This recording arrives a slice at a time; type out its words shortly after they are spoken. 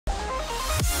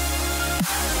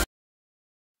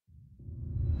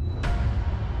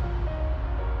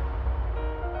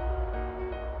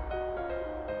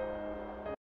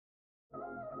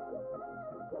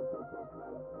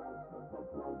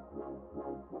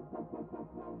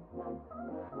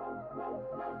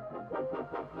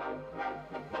So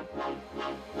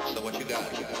what you got?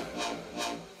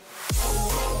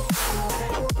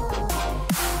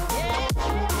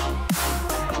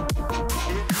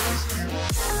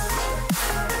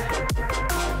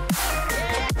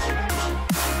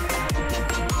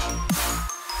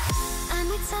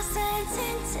 I'm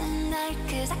exhausted tonight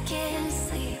 'cause I can't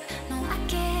sleep. No, I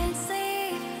can't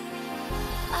sleep.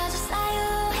 I just lie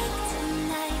awake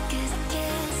tonight 'cause I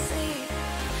can't sleep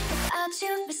without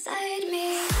you beside me.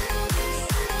 But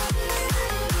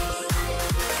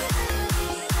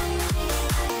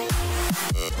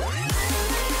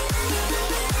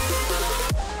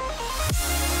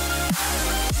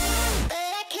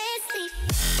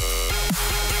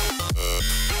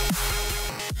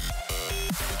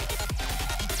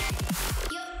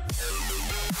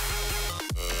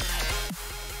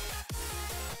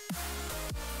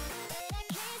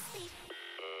I can't sleep.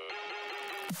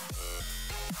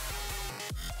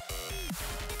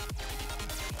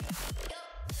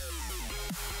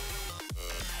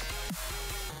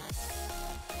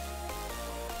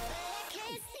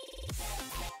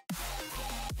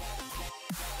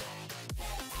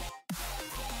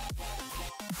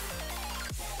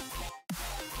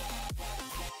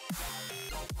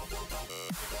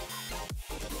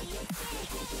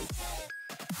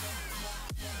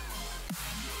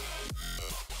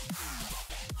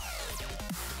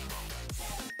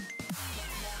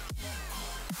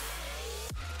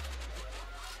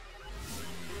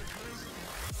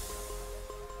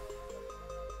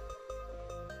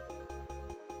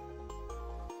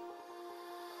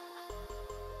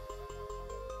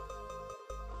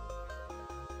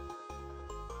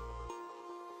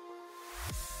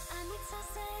 I'm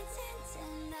exhausted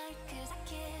tonight 'cause I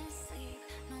can't sleep.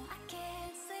 No, I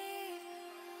can't sleep.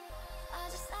 I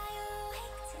just lie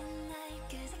awake tonight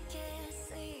 'cause I can't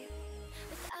sleep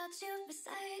without you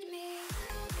beside me.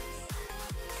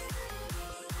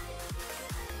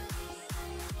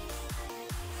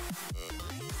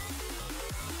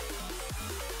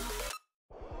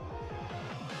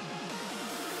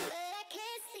 But I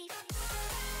can't sleep.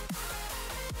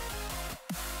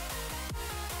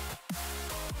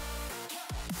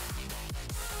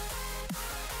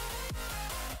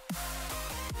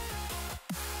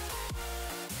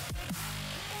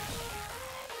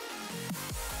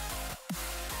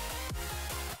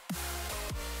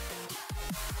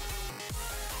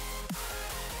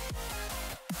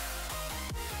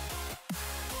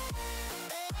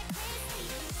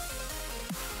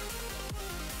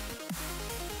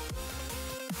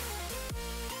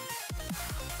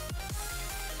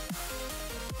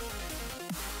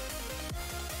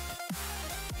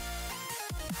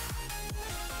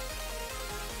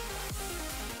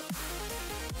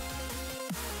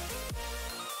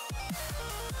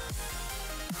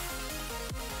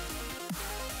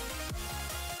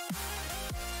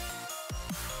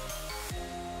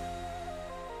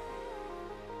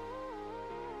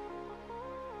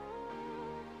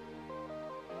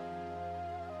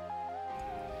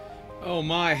 Oh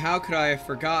my, how could I have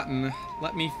forgotten?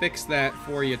 Let me fix that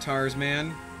for you,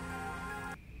 Tarzman.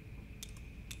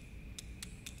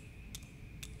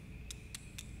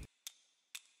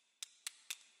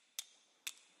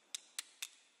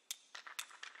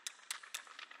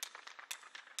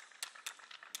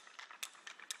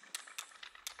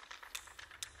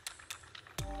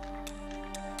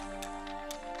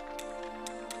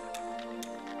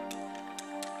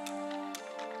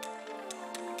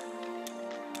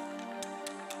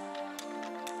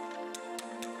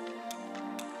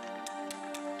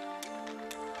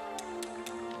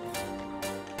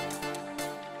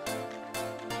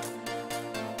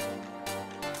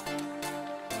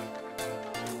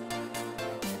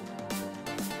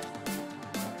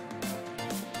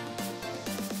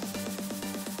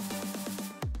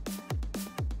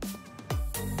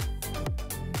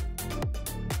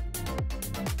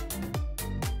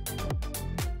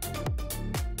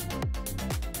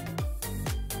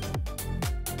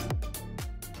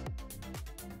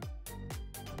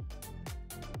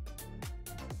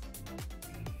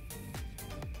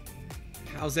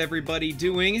 How's everybody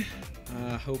doing?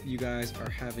 Hope you guys are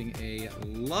having a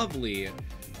lovely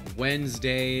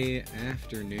Wednesday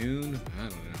afternoon. I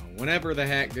don't know. Whenever the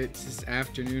heck it's this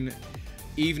afternoon,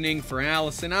 evening for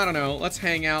Allison. I don't know. Let's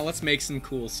hang out. Let's make some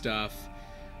cool stuff.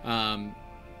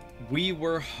 We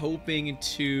were hoping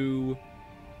to,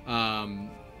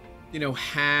 you know,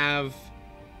 have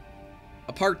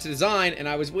a part to design, and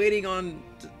I was waiting on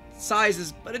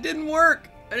sizes, but it didn't work.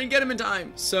 I didn't get them in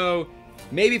time. So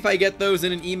maybe if I get those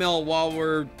in an email while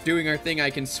we're doing our thing, I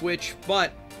can switch.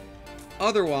 But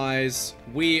otherwise,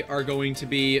 we are going to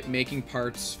be making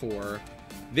parts for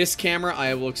This camera,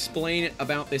 I will explain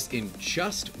about this in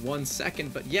just 1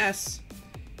 second, but yes,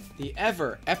 the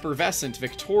ever effervescent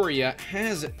Victoria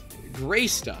has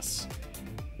graced us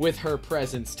with her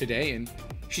presence today, and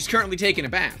she's currently taking a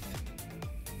bath.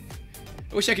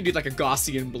 I wish I could do like a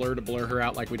Gaussian blur to blur her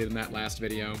out like we did in that last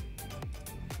video.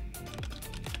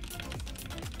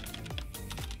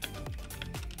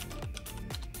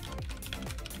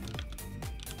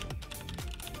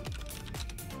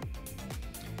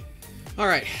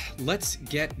 Alright, let's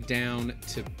get down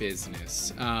to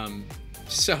business.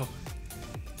 So,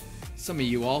 some of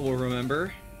you all will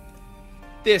remember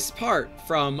this part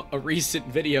from a recent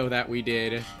video that we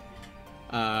did.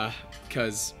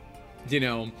 Because, you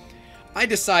know, I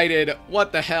decided,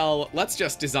 what the hell, let's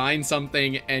just design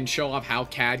something and show off how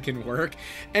CAD can work,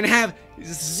 and have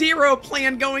zero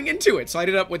plan going into it. So I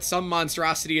ended up with some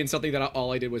monstrosity and something that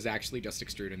all I did was actually just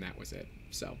extrude, and that was it.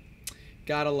 So,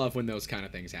 gotta love when those kind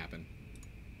of things happen.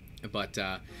 But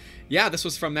yeah, this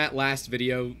was from that last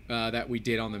video that we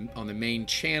did on the main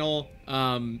channel.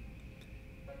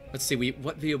 Let's see,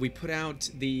 what video we put out?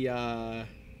 The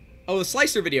the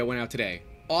Slicer video went out today.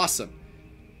 Awesome.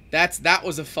 That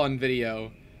was a fun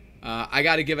video. I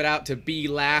got to give it out to B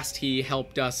Last. He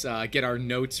helped us get our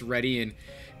notes ready and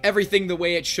everything the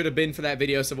way it should have been for that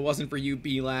video. So if it wasn't for you,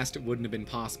 B Last, it wouldn't have been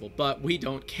possible. But we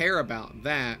don't care about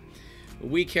that. What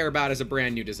we care about is a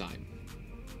brand new design.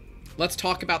 Let's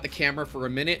talk about the camera for a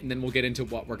minute, and then we'll get into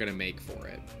what we're going to make for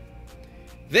it.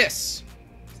 This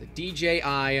is the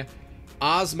DJI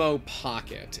Osmo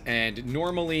Pocket, and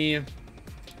normally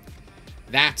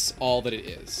that's all that it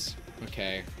is.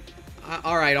 Okay.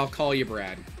 Alright, I'll call you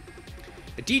Brad.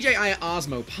 The DJI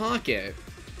Osmo Pocket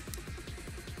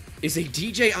is a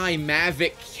DJI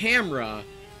Mavic camera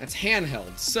that's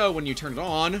handheld. So when you turn it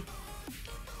on,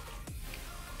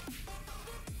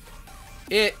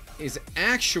 it is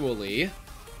actually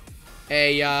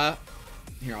a,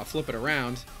 here, I'll flip it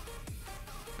around.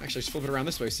 Actually, just flip it around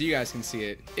this way so you guys can see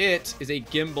it. It is a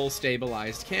gimbal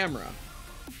stabilized camera.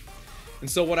 And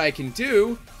so what I can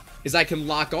do is I can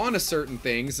lock on to certain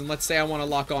things, and let's say I want to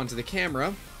lock on to the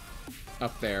camera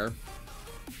up there.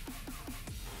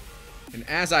 And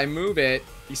as I move it,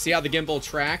 you see how the gimbal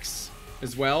tracks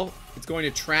as well? It's going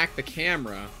to track the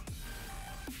camera.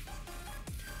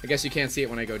 I guess you can't see it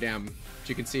when I go down, but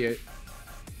you can see it.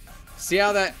 See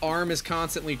how that arm is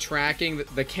constantly tracking?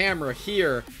 The camera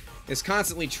here is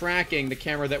constantly tracking the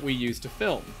camera that we use to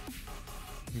film.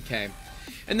 Okay.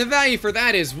 And the value for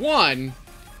that is, one,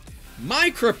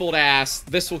 my crippled ass,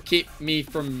 this will keep me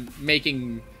from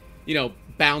making, you know,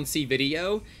 bouncy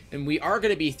video. And we are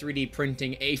going to be 3D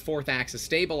printing a 4th axis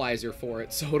stabilizer for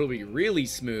it, so it'll be really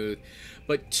smooth.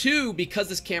 But two, because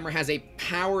this camera has a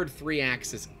powered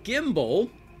 3-axis gimbal,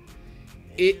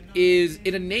 it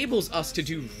enables us to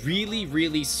do really,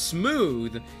 really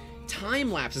smooth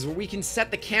time lapses where we can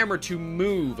set the camera to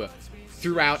move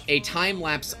throughout a time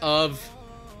lapse of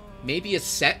maybe a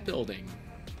set building.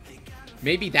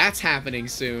 Maybe that's happening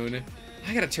soon.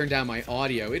 I gotta turn down my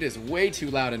audio. It is way too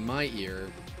loud in my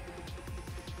ear.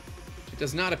 It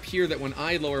does not appear that when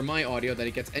I lower my audio that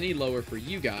it gets any lower for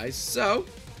you guys, so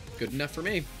good enough for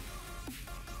me.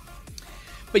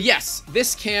 But yes,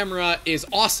 this camera is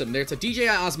awesome. It's a DJI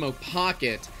Osmo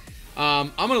Pocket.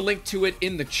 I'm going to link to it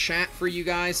in the chat for you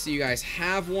guys, so you guys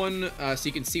have one, so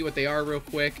you can see what they are real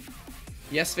quick.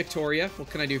 Yes, Victoria, what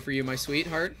can I do for you, my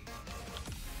sweetheart?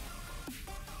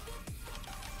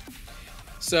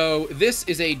 So, this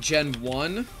is a Gen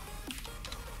 1.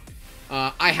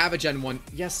 I have a Gen 1.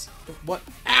 Yes, what?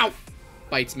 Ow!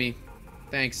 Bites me.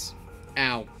 Thanks.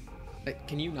 Ow.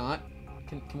 Can you not?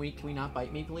 Can we not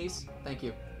bite me, please? Thank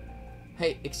you.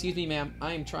 Hey, excuse me, ma'am.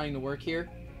 I am trying to work here.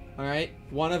 Alright?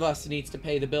 One of us needs to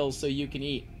pay the bills so you can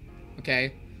eat.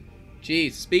 Okay?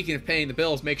 Jeez, speaking of paying the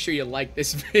bills, make sure you like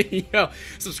this video.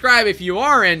 Subscribe if you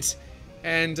aren't.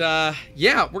 And,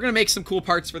 yeah, we're gonna make some cool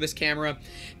parts for this camera.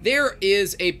 There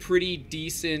is a pretty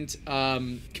decent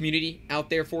community out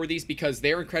there for these because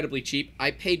they're incredibly cheap.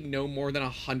 I paid no more than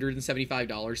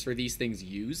 $175 for these things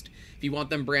used. If you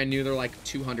want them brand new, they're like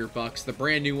 200 bucks. The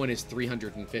brand new one is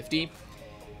 350.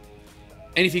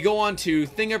 And if you go on to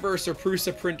Thingiverse or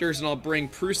Prusa printers, and I'll bring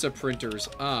Prusa printers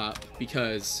up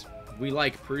because we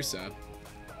like Prusa,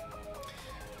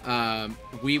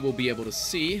 we will be able to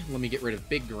see. Let me get rid of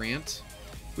Big Grant.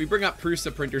 We bring up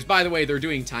Prusa printers. By the way, they're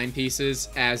doing timepieces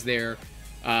as their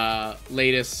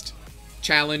latest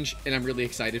challenge, and I'm really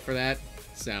excited for that.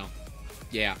 So,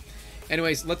 yeah.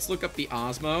 Anyways, let's look up the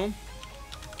Osmo.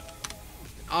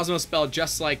 Osmo spelled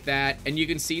just like that, and you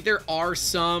can see there are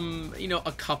some, you know,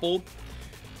 a couple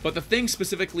But the thing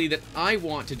specifically that I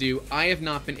want to do, I have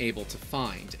not been able to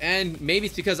find. And maybe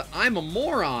it's because I'm a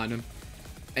moron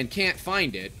and can't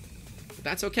find it. But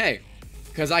that's okay,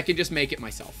 because I can just make it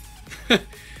myself.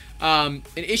 An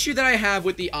issue that I have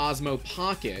with the Osmo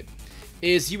Pocket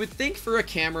is you would think for a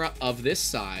camera of this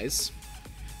size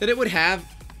that it would have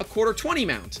a 1/4-20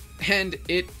 mount, and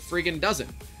it friggin' doesn't.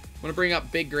 I'm gonna bring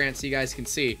up Big Grant so you guys can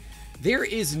see. There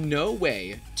is no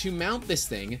way to mount this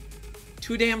thing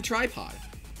to a damn tripod.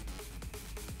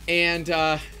 And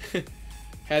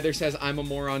Heather says, I'm a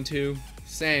moron too.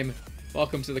 Same.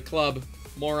 Welcome to the club.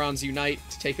 Morons unite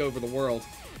to take over the world.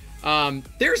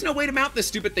 There's no way to mount this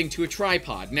stupid thing to a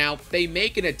tripod. Now, they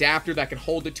make an adapter that can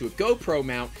hold it to a GoPro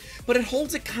mount, but it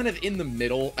holds it kind of in the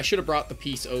middle. I should have brought the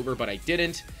piece over, but I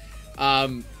didn't.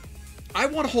 I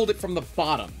want to hold it from the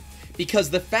bottom, because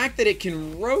the fact that it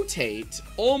can rotate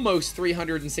almost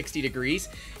 360 degrees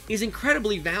is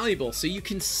incredibly valuable. So you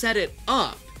can set it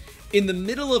up in the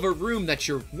middle of a room that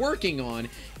you're working on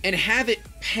and have it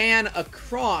pan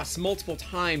across multiple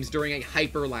times during a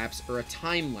hyperlapse or a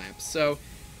time lapse. So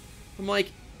I'm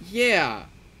like, yeah,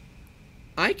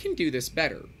 I can do this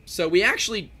better. So we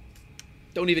actually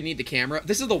don't even need the camera.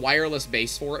 This is the wireless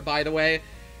base for it, by the way.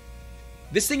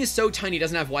 This thing is so tiny, it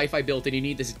doesn't have Wi-Fi built in. You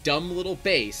need this dumb little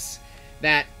base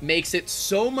that makes it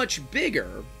so much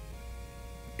bigger.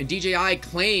 And DJI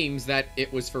claims that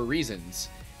it was for reasons.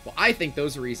 Well, I think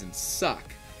those reasons suck.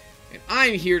 And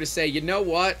I'm here to say, you know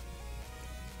what?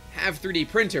 Have 3D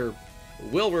printer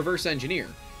will reverse engineer.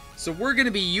 So we're going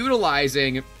to be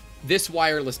utilizing this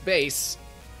wireless base.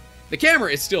 The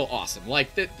camera is still awesome.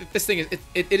 Like, this thing is,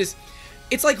 it is,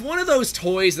 it's like one of those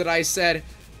toys that I said,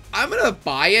 I'm going to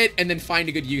buy it and then find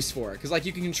a good use for it. Because, like,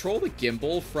 you can control the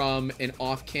gimbal from an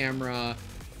off-camera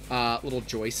little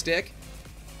joystick.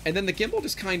 And then the gimbal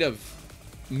just kind of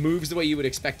moves the way you would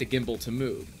expect a gimbal to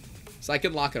move. So I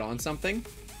can lock it on something.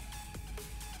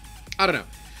 I don't know.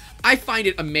 I find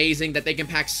it amazing that they can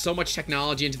pack so much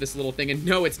technology into this little thing. And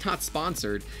no, it's not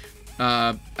sponsored.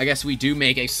 I guess we do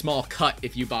make a small cut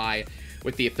if you buy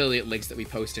with the affiliate links that we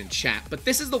post in chat. But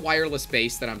this is the wireless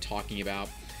base that I'm talking about.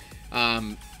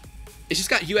 It's just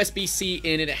got USB-C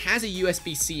in it. It has a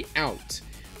USB-C out,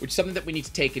 which is something that we need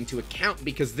to take into account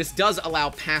because this does allow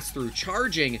pass-through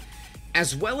charging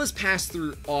as well as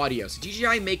pass-through audio. So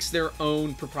DJI makes their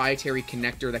own proprietary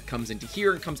connector that comes into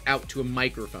here and comes out to a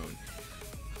microphone.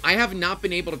 I have not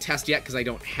been able to test yet because I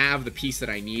don't have the piece that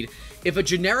I need, if a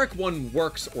generic one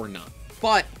works or not.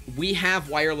 But we have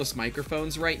wireless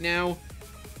microphones right now,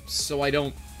 so I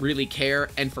don't really care.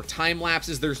 And for time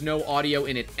lapses, there's no audio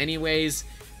in it anyways.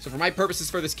 So for my purposes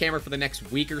for this camera for the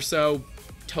next week or so,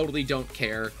 totally don't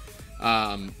care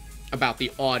about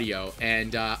the audio.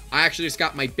 And I actually just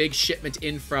got my big shipment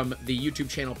in from the YouTube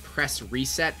channel Press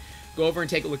Reset. Go over and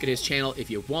take a look at his channel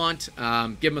if you want.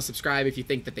 Give him a subscribe if you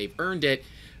think that they've earned it.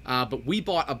 But we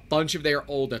bought a bunch of their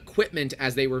old equipment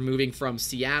as they were moving from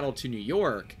Seattle to New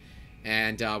York.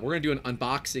 And we're going to do an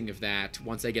unboxing of that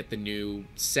once I get the new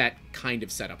set kind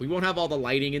of set up. We won't have all the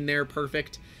lighting in there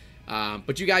perfect.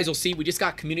 But you guys will see, we just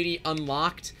got community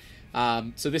unlocked.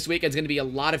 So this weekend's going to be a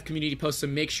lot of community posts, so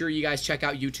make sure you guys check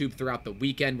out YouTube throughout the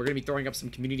weekend. We're going to be throwing up some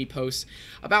community posts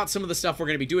about some of the stuff we're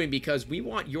going to be doing because we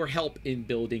want your help in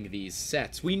building these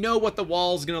sets. We know what the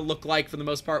wall's going to look like for the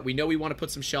most part. We know we want to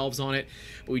put some shelves on it,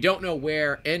 but we don't know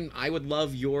where, and I would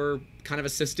love your kind of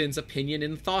assistance, opinion,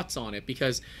 and thoughts on it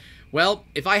because, well,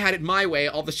 if I had it my way,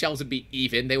 all the shelves would be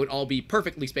even. They would all be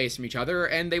perfectly spaced from each other,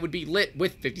 and they would be lit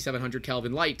with 5700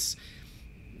 Kelvin lights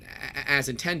as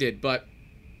intended, but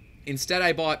instead,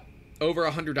 I bought over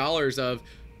 $100 of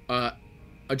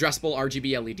addressable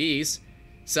RGB LEDs.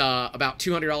 It's about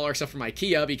 $200 stuff from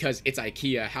IKEA because it's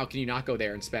IKEA. How can you not go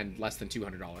there and spend less than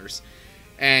 $200?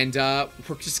 And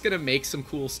we're just going to make some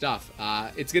cool stuff.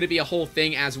 It's going to be a whole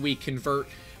thing as we convert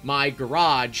my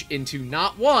garage into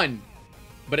not one,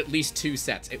 but at least 2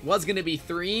 sets. It was going to be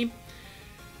 3,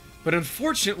 but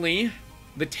unfortunately,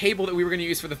 the table that we were going to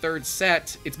use for the 3rd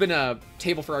set, it's been a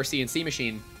table for our CNC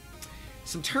machine.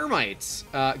 Some termites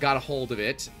got a hold of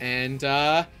it, and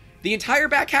the entire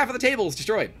back half of the table is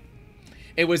destroyed.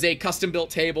 It was a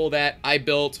custom-built table that I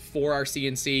built for our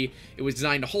CNC. It was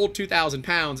designed to hold 2,000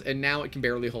 pounds, and now it can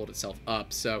barely hold itself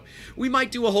up. So we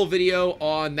might do a whole video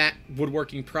on that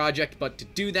woodworking project, but to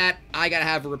do that, I gotta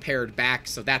have a repaired back,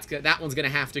 so that one's gonna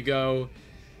have to go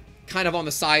kind of on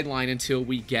the sideline until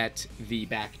we get the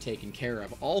back taken care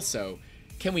of. Also,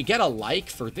 can we get a like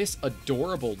for this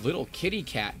adorable little kitty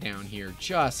cat down here?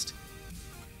 Just,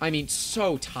 I mean,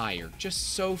 so tired.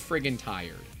 Just so friggin'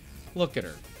 tired. Look at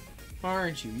her.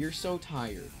 Aren't you? You're so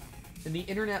tired. And the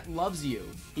internet loves you,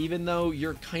 even though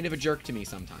you're kind of a jerk to me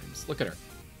sometimes. Look at her.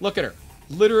 Look at her.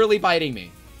 Literally biting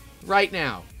me. Right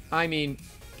now. I mean,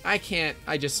 I can't,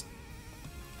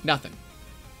 nothing.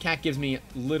 Cat gives me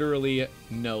literally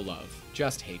no love.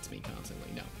 Just hates me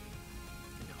constantly. No.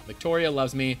 Victoria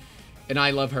loves me, and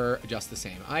I love her just the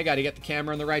same. I gotta get the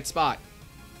camera in the right spot.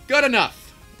 Good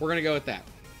enough. We're gonna go with that.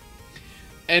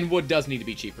 And wood does need to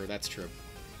be cheaper. That's true.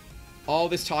 All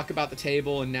this talk about the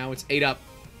table, and now it's 8 up.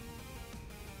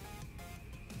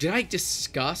 Did I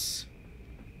discuss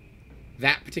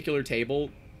that particular table?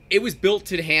 It was built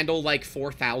to handle like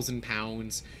 4,000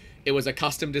 pounds. It was a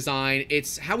custom design.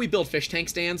 It's how we build fish tank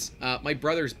stands. My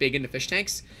brother's big into fish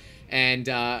tanks, and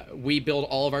we build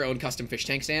all of our own custom fish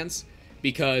tank stands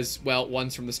because, well,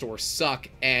 ones from the store suck,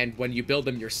 and when you build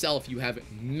them yourself, you have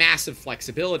massive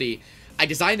flexibility. I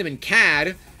designed them in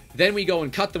CAD, then we go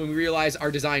and cut them, and we realize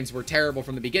our designs were terrible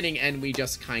from the beginning, and we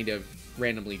just kind of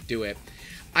randomly do it.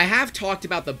 I have talked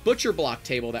about the butcher block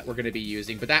table that we're going to be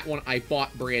using, but that one I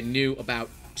bought brand new about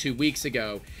 2 weeks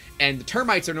ago, and the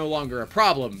termites are no longer a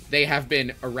problem. They have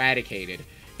been eradicated.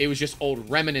 It was just old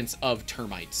remnants of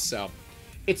termites. So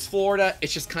it's Florida.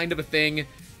 It's just kind of a thing.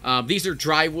 These are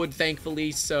dry wood,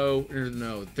 thankfully. So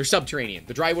no, they're subterranean.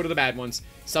 The dry wood are the bad ones.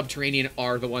 Subterranean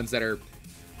are the ones that are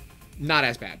not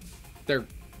as bad. They're...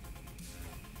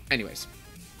 Anyways,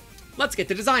 let's get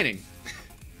to designing.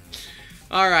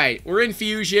 All right, we're in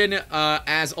Fusion.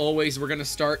 As always, we're going to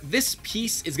start. This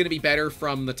piece is going to be better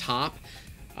from the top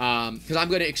because I'm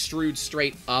going to extrude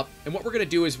straight up. And what we're going to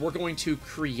do is we're going to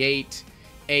create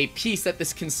a piece that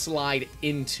this can slide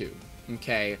into,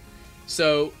 okay?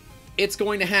 So it's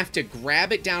going to have to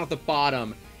grab it down at the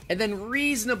bottom and then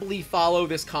reasonably follow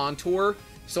this contour.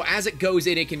 So as it goes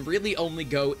in, it can really only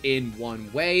go in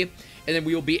one way. And then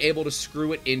we will be able to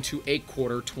screw it into a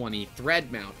 1/4-20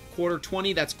 thread mount.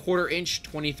 1/4-20, that's 1/4 inch,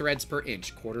 20 threads per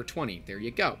inch. 1/4-20, there you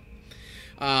go.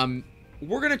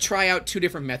 We're going to try out 2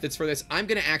 different methods for this. I'm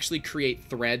going to actually create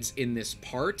threads in this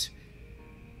part,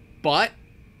 but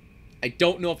I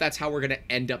don't know if that's how we're going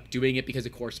to end up doing it because,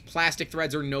 of course, plastic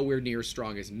threads are nowhere near as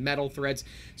strong as metal threads,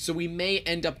 so we may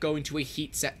end up going to a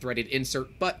heat set threaded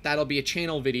insert, but that'll be a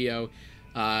channel video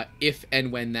if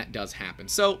and when that does happen.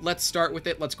 So let's start with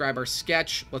it. Let's grab our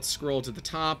sketch. Let's scroll to the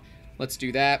top. Let's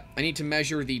do that. I need to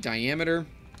measure the diameter.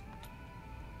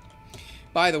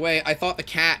 By the way, I thought the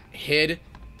cat hid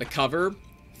the cover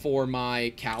for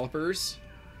my calipers.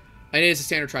 And it is a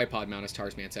standard tripod mount, as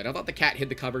Tarzman said. I thought the cat hid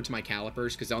the cover to my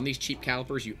calipers, because on these cheap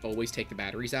calipers, you always take the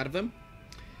batteries out of them.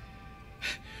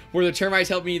 Where the termites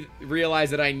helped me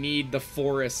realize that I need the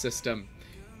forest system.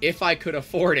 If I could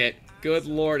afford it. Good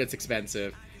lord, it's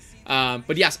expensive.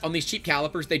 But yes, on these cheap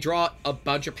calipers, they draw a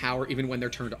bunch of power even when they're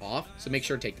turned off. So make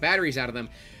sure to take the batteries out of them.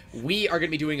 We are going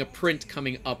to be doing a print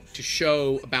coming up to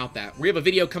show about that. We have a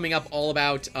video coming up all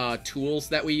about tools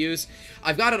that we use.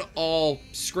 I've got it all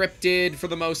scripted for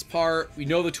the most part. We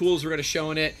know the tools we're going to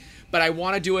show in it. But I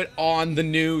want to do it on the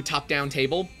new top-down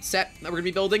table set that we're going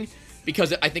to be building.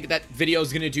 Because I think that video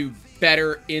is going to do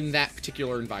better in that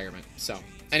particular environment. So,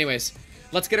 anyways,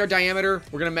 let's get our diameter.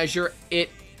 We're going to measure it.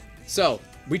 So,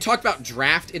 we talked about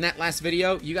draft in that last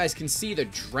video. You guys can see the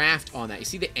draft on that. You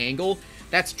see the angle?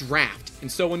 That's draft.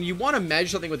 And so when you want to measure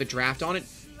something with a draft on it,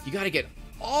 you got to get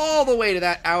all the way to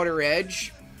that outer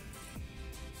edge.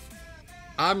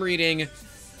 I'm reading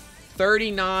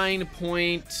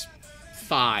 39.5.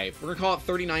 We're going to call it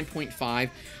 39.5.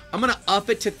 I'm going to up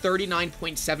it to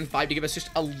 39.75 to give us just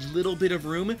a little bit of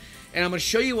room. And I'm going to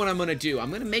show you what I'm going to do. I'm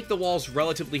going to make the walls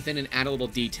relatively thin and add a little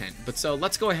detent. But so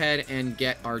let's go ahead and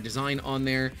get our design on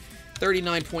there.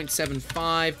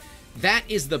 39.75. That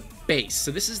is the base.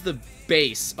 So this is the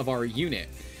base of our unit.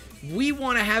 We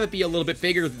want to have it be a little bit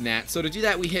bigger than that. So to do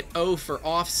that, we hit O for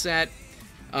offset.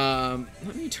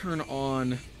 Let me turn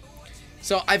on...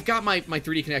 So I've got my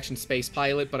 3D Connection Space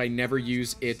Pilot, but I never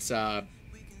use its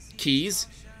keys.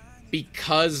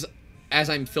 Because as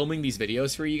I'm filming these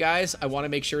videos for you guys, I want to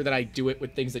make sure that I do it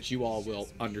with things that you all will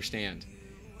understand.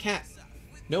 Cat,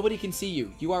 nobody can see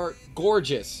you. You are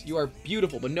gorgeous. You are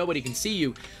beautiful, but nobody can see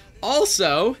you.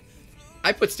 Also,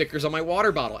 I put stickers on my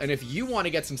water bottle. And if you want to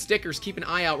get some stickers, keep an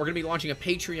eye out. We're going to be launching a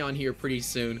Patreon here pretty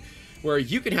soon where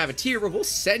you can have a tier where we'll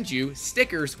send you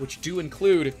stickers, which do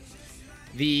include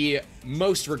the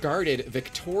most regarded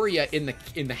Victoria in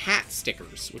the hat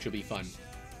stickers, which will be fun.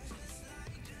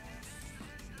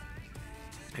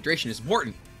 Hydration is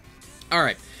important. All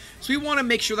right, so we want to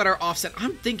make sure that our offset,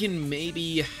 I'm thinking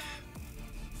maybe,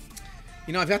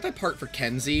 you know, I've got that part for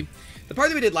Kenzie. The part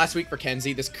that we did last week for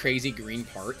Kenzie, this crazy green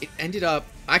part, it ended up,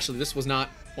 actually, this was not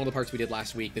one of the parts we did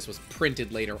last week. This was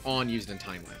printed later on, used in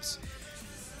time-lapse.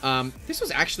 This was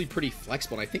actually pretty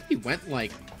flexible, and I think we went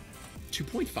like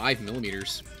 2.5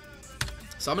 millimeters.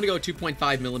 So I'm going to go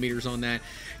 2.5 millimeters on that.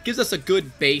 Gives us a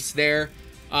good base there.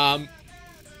 And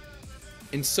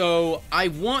so I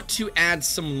want to add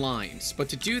some lines. But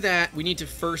to do that, we need to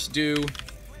first do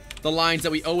the lines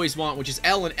that we always want, which is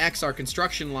L and X are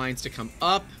construction lines to come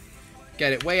up.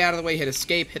 Get it way out of the way, hit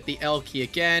escape, hit the L key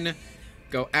again.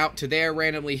 Go out to there,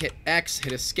 randomly hit X,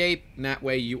 hit escape. And that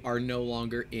way you are no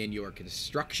longer in your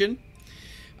construction.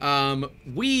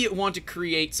 We want to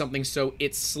create something so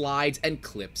it slides and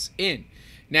clips in.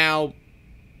 Now,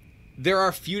 there are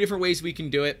a few different ways we can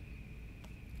do it.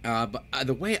 But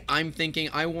the way I'm thinking,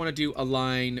 I want to do a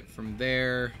line from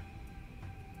there.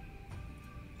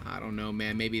 I don't know,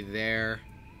 man. Maybe there.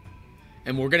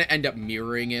 And we're going to end up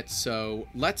mirroring it. So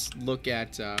let's look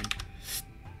at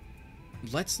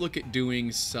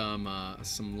doing some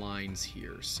lines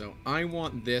here. So I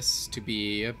want this to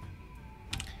be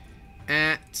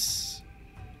at...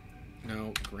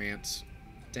 No, Grant.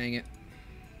 Dang it.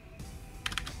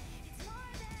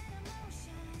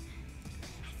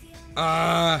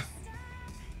 A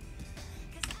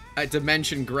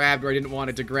dimension grabbed where I didn't want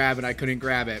it to grab and I couldn't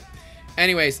grab it.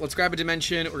 Anyways, let's grab a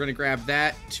dimension. We're going to grab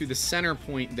that to the center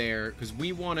point there because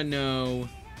we want to know...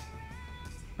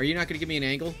 Are you not going to give me an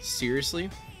angle? Seriously?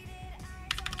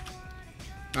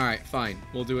 Alright, fine.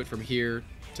 We'll do it from here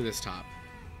to this top.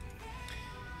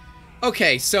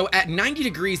 Okay, so at 90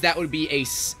 degrees, that would be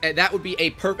a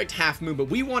perfect half moon, but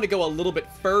we want to go a little bit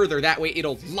further. That way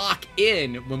it'll lock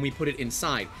in when we put it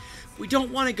inside. We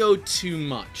don't want to go too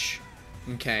much.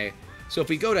 Okay, so if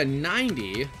we go to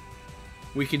 90,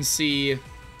 we can see...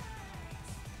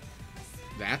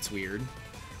 That's weird.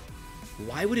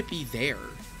 Why would it be there?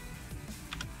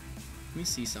 Let me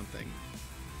see something.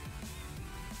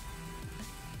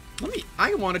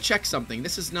 I want to check something.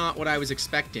 This is not what I was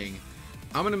expecting.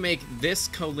 I'm going to make this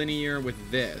collinear with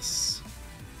this.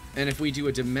 And if we do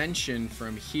a dimension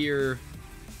from here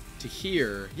to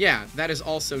here, yeah, that is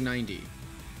also 90.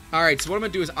 Alright, so what I'm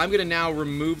going to do is I'm going to now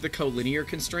remove the collinear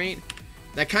constraint.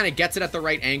 That kind of gets it at the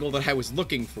right angle that I was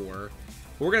looking for.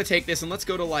 But we're going to take this and let's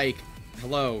go to like,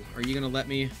 hello, are you going to let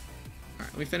me?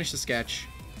 Alright, let me finish the sketch.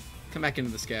 Come back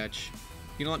into the sketch.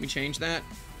 You gonna let me change that?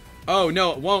 Oh,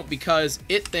 no, it won't because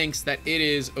it thinks that it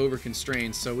is over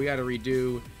constrained. So we got to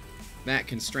redo that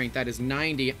constraint. That is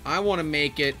 90. I want to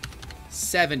make it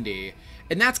 70.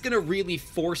 And that's going to really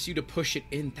force you to push it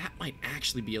in. That might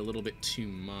actually be a little bit too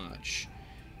much.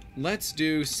 Let's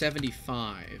do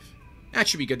 75. That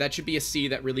should be good. That should be a C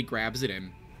that really grabs it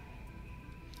in.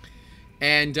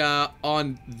 And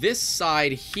on this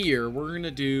side here, we're going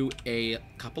to do a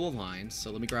couple of lines.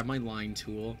 So let me grab my line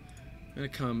tool. I'm going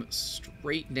to come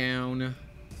straight down.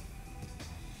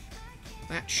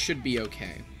 That should be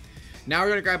okay. Now we're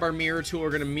going to grab our mirror tool. We're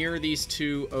going to mirror these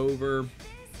two over.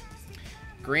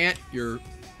 Grant, you're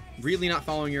really not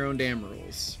following your own damn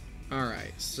rules.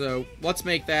 Alright, so let's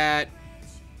make that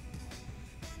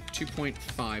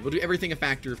 2.5. We'll do everything a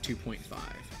factor of 2.5.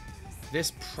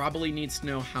 This probably needs to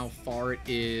know how far it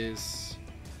is.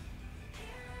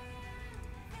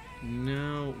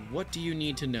 No, what do you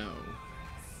need to know?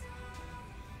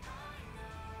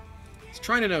 It's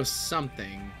trying to know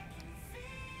something.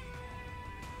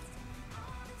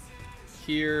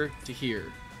 Here to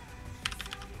here.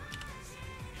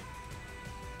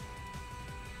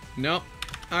 Nope.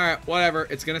 Alright, whatever.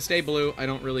 It's going to stay blue. I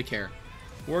don't really care.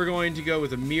 We're going to go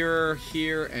with a mirror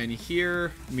here and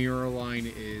here. Mirror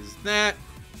line is that.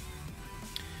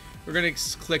 We're going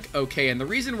to click OK. And the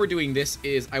reason we're doing this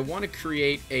is I want to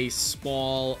create a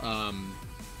small...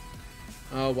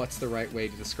 oh, what's the right way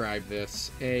to describe this?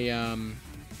 A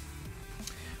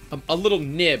little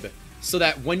nib. So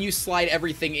that when you slide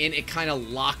everything in, it kind of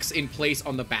locks in place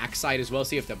on the backside as well.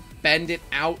 So you have to bend it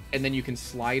out and then you can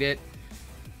slide it.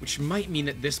 Which might mean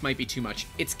that this might be too much.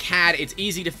 It's CAD. It's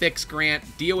easy to fix,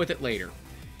 Grant. Deal with it later.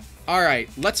 Alright,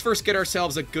 let's first get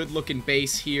ourselves a good-looking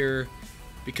base here.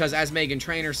 Because as Meghan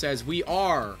Trainor says, we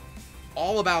are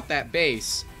all about that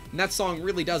bass. And that song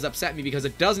really does upset me because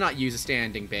it does not use a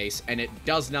standing bass. And it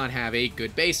does not have a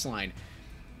good bass line.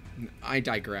 I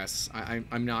digress.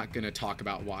 I'm not going to talk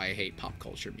about why I hate pop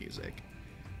culture music.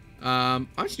 I'm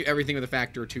just do everything with a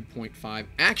factor of 2.5.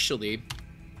 Actually...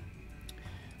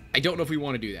 I don't know if we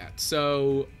want to do that.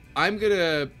 So I'm going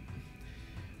to...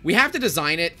 We have to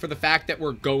design it for the fact that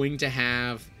we're going to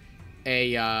have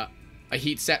a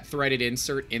heat set threaded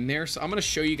insert in there. So I'm going to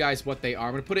show you guys what they are.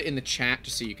 I'm going to put it in the chat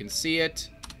just so you can see it.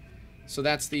 So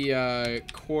that's the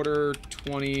quarter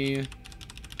 20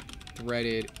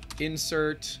 threaded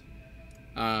insert.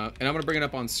 And I'm going to bring it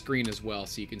up on screen as well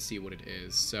so you can see what it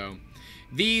is. So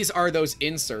these are those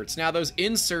inserts. Now those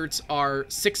inserts are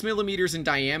 6 millimeters in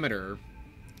diameter.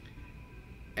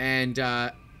 and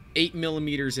 8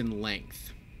 millimeters in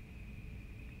length.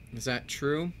 Is that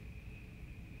true?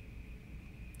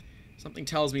 Something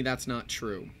tells me that's not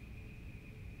true.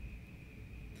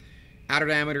 Outer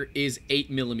diameter is 8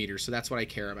 millimeters, so that's what I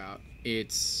care about.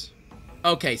 It's...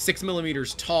 Okay, 6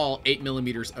 millimeters tall, 8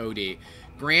 millimeters OD.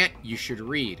 Grant, you should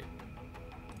read.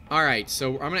 Alright,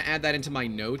 so I'm going to add that into my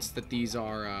notes, that these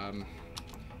are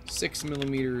 6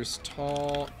 millimeters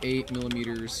tall, 8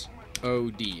 millimeters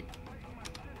OD.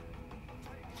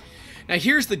 Now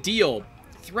here's the deal.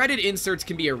 Threaded inserts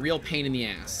can be a real pain in the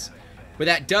ass. But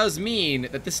that does mean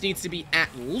that this needs to be at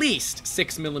least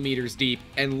 6 millimeters deep,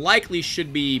 and likely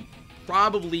should be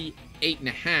probably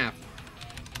 8.5.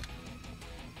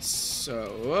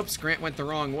 So, oops, Grant went the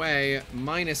wrong way.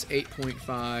 Minus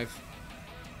 8.5.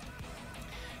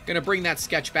 Gonna bring that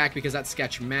sketch back because that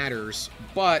sketch matters,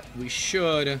 but we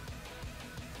should...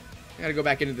 Gotta go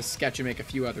back into the sketch and make a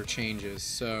few other changes.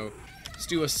 So, let's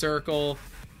do a circle.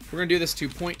 We're gonna do this to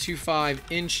 0.25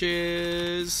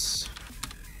 inches.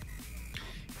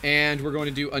 And we're going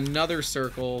to do another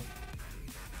circle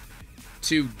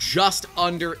to just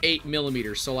under 8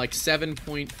 millimeters. So like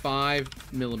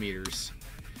 7.5 millimeters.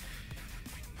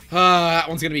 That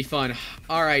one's going to be fun.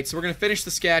 Alright, so we're going to finish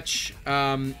the sketch.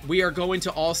 We are going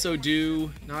to also do,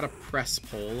 not a press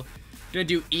pull. We're going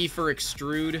to do E for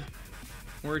extrude.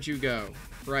 Where'd you go?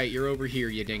 Right, you're over here,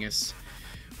 you dingus.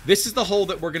 This is the hole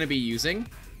that we're going to be using.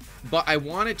 But I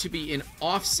want it to be an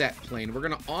offset plane. We're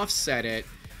going to offset it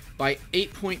by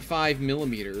 8.5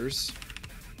 millimeters.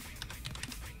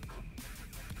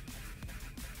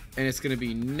 And it's going to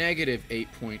be negative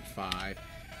 8.5.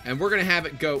 And we're going to have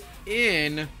it go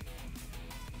in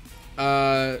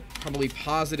probably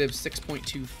positive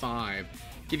 6.25.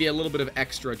 Give you a little bit of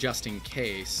extra just in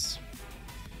case.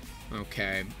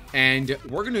 Okay. And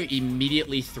we're going to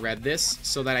immediately thread this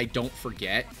so that I don't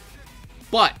forget.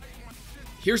 But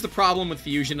here's the problem with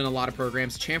Fusion and a lot of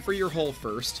programs. Chamfer your hole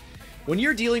first. When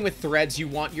you're dealing with threads, you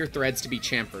want your threads to be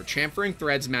chamfered. Chamfering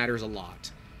threads matters a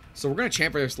lot. So we're going to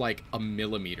chamfer this like a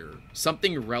millimeter.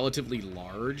 Something relatively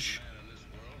large.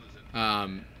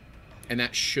 And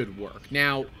that should work.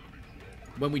 Now,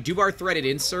 when we do our threaded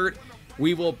insert,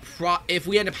 we will if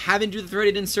we end up having to do the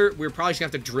threaded insert, we're probably just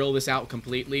going to have to drill this out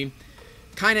completely.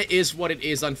 Kind of is what it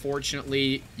is,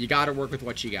 unfortunately. You got to work with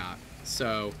what you got.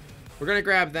 So we're going to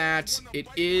grab that. It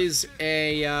is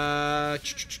a...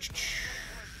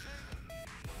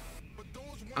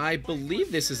 I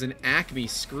believe this is an Acme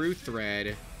screw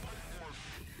thread.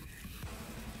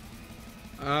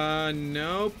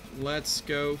 Nope. Let's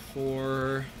go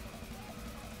for...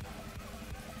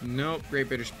 Nope. Great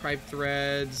British Pipe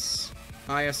Threads.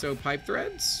 ISO Pipe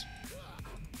Threads.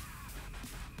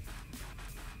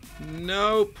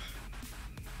 Nope.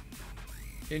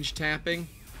 Inch tapping.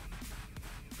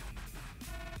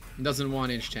 Doesn't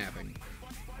want inch tapping.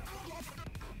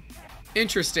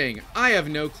 Interesting. I have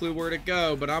no clue where to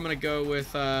go, but I'm going to go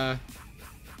with, I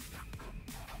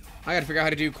got to figure out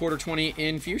how to do 1/4-20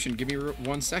 in Fusion. Give me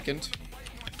 1 second.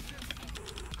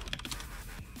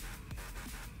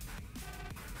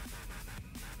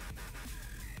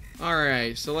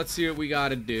 Alright, so let's see what we got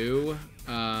to do.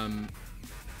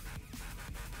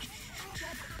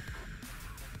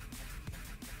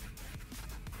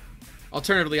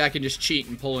 Alternatively, I can just cheat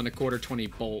and pull in a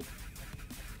 1/4-20 bolt.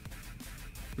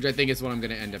 Which I think is what I'm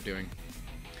going to end up doing.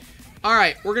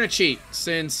 Alright, we're going to cheat,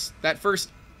 since that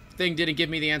first thing didn't give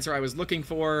me the answer I was looking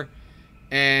for,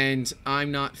 and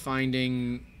I'm not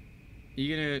finding...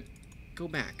 You're going to go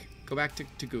back. Go back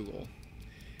to Google.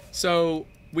 So,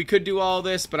 we could do all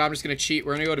this, but I'm just going to cheat.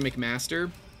 We're going to go to McMaster.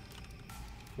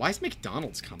 Why does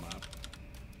McDonald's come up?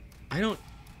 I don't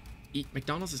eat...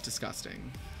 McDonald's is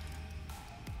disgusting.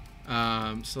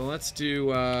 So let's do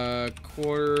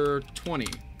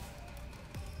 1/4-20.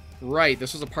 Right,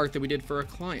 this was a part that we did for a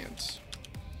client.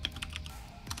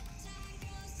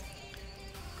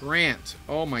 Grant.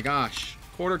 Oh my gosh.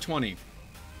 1/4-20.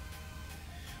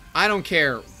 I don't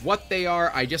care what they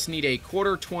are. I just need a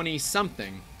 1/4-20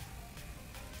 something.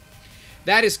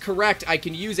 That is correct. I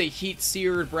can use a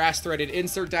heat-seared brass-threaded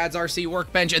insert Dad's RC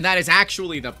workbench, and that is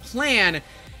actually the plan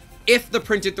if the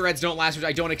printed threads don't last, which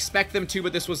I don't expect them to,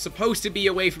 but this was supposed to be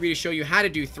a way for me to show you how to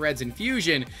do threads in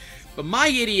Fusion. But my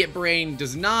idiot brain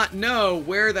does not know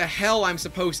where the hell I'm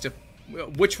supposed to...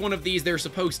 which one of these they're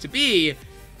supposed to be.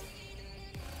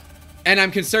 And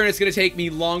I'm concerned it's going to take me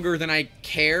longer than I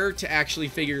care to actually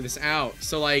figure this out.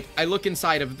 So, like, I look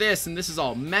inside of this, and this is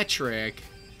all metric.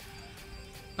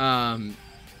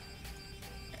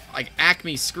 Like,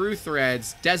 Acme screw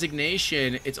threads,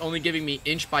 designation, it's only giving me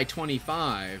inch by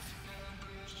 25.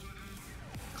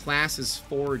 Class is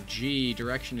 4G.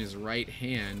 Direction is right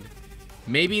hand.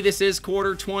 Maybe this is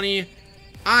quarter 20.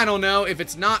 I don't know. If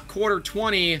it's not quarter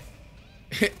 20,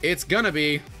 it's gonna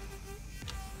be.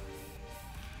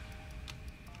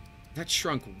 That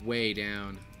shrunk way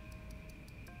down.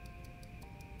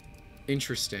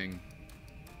 Interesting.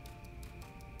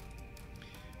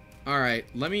 All right,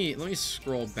 let me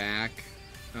scroll back.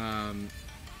 I'm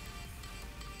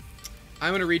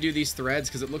gonna redo these threads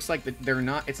because it looks like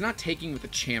it's not taking with the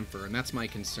chamfer, and that's my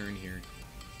concern here.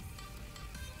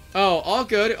 Oh, all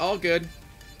good, all good.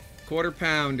 Quarter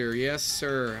pounder, yes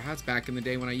sir. That's back in the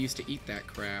day when I used to eat that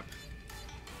crap.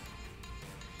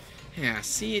 Yeah,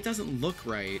 see, it doesn't look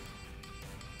right.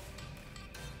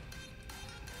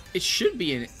 It should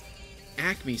be an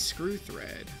Acme screw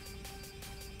thread.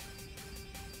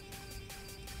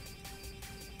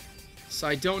 So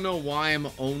I don't know why I'm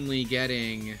only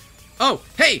getting... Oh,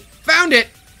 hey, found it!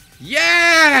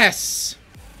 Yes!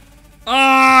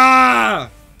 Ah!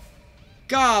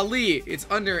 Golly, it's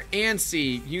under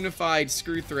ANSI, Unified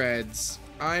Screw Threads.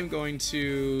 I'm going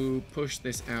to push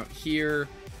this out here.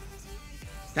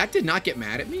 That did not get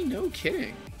mad at me? No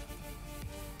kidding.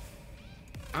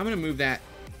 I'm going to move that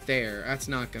there. That's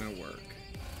not going to work.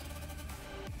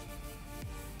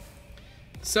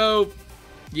 So,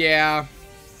 yeah,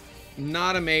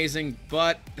 not amazing,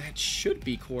 but that should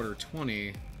be quarter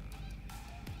 20.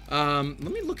 Let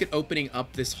me look at opening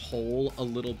up this hole a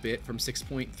little bit from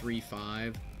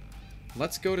 6.35.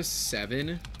 Let's go to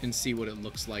 7 and see what it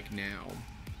looks like now.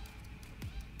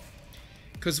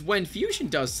 Because when Fusion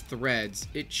does threads,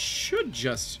 it should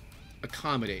just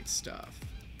accommodate stuff.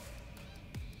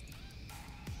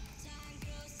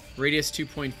 Radius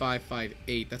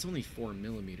 2.558. That's only 4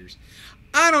 millimeters.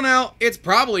 I don't know. It's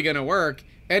probably going to work.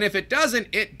 And if it doesn't,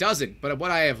 it doesn't. But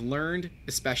what I have learned,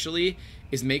 especially,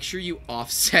 is make sure you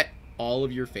offset all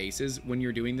of your faces when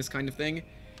you're doing this kind of thing.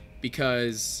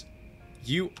 Because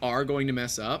you are going to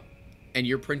mess up. And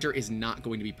your printer is not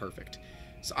going to be perfect.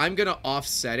 So I'm going to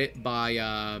offset it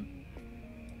by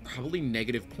probably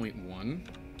negative 0.1.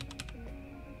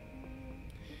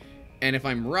 And if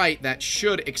I'm right, that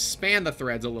should expand the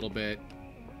threads a little bit.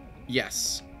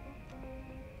 Yes.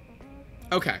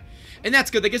 Okay. And that's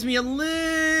good. That gives me a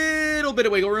little bit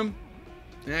of wiggle room.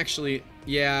 Actually,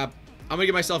 yeah. I'm going to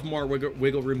give myself more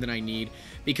wiggle room than I need.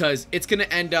 Because it's going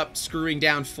to end up screwing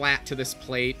down flat to this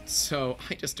plate. So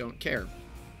I just don't care.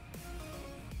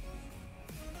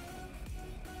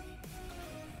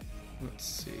 Let's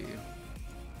see.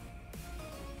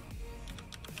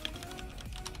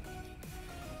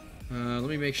 Let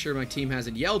me make sure my team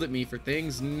hasn't yelled at me for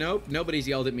things. Nope, nobody's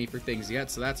yelled at me for things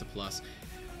yet, so that's a plus.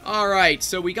 Alright,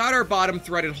 so we got our bottom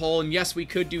threaded hole, and yes, we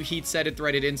could do heat-setted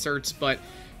threaded inserts, but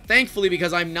thankfully,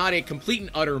 because I'm not a complete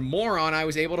and utter moron, I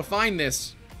was able to find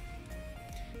this.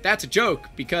 That's a joke,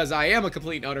 because I am a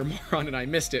complete and utter moron, and I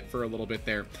missed it for a little bit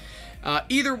there.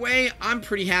 Either way, I'm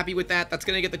pretty happy with that. That's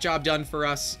going to get the job done for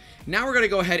us. Now we're going to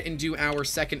go ahead and do our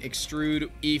second extrude,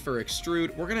 E for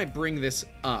extrude. We're going to bring this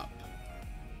up.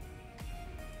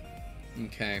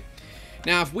 Okay.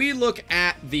 Now, if we look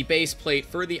at the base plate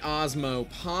for the Osmo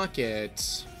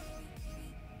Pocket,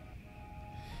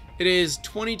 it is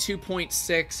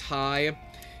 22.6 high,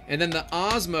 and then the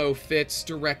Osmo fits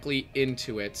directly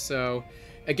into it. So,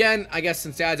 again, I guess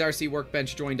since Dad's RC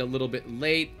Workbench joined a little bit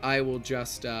late, I will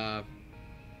just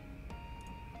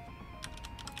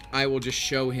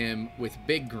show him with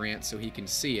Big Grant so he can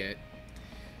see it.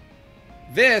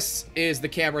 This is the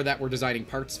camera that we're designing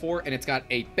parts for, and it's got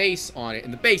a base on it,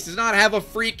 and the base does not have a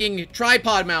freaking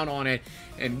tripod mount on it,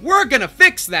 and we're gonna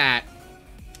fix that!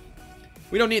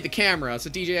 We don't need the camera. It's a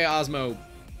DJI Osmo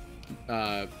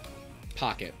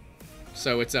Pocket.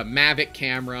 So it's a Mavic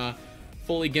camera,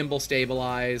 fully gimbal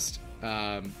stabilized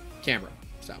camera.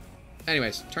 So,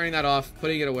 anyways, turning that off,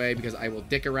 putting it away, because I will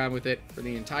dick around with it for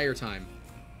the entire time.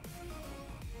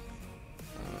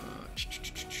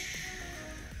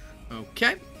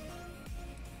 Okay.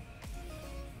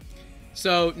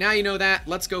 So now you know that.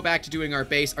 Let's go back to doing our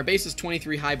base. Our base is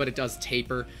 23 high, but it does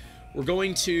taper. We're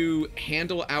going to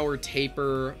handle our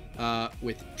taper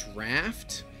with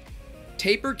draft.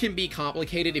 Taper can be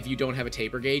complicated if you don't have a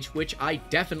taper gauge, which I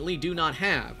definitely do not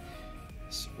have.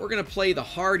 So we're going to play the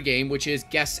hard game, which is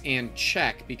guess and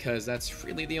check, because that's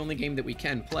really the only game that we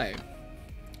can play.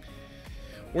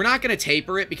 We're not going to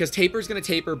taper it, because taper is going to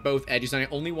taper both edges, and I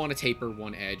only want to taper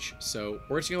one edge. So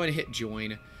we're just going to hit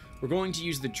join. We're going to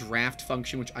use the draft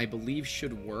function, which I believe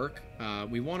should work.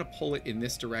 We want to pull it in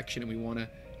this direction, and we want to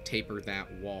taper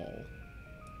that wall.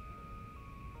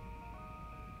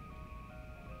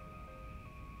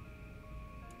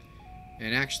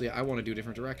 And actually, I want to do a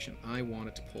different direction. I want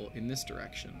it to pull in this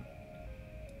direction.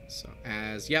 So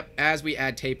as we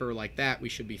add taper like that, we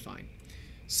should be fine.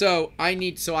 So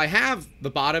I have the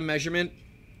bottom measurement,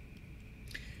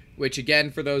 which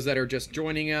again, for those that are just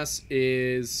joining us,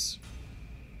 is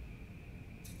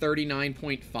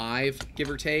 39.5, give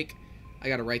or take. I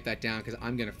got to write that down because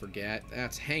I'm going to forget.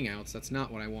 That's Hangouts. That's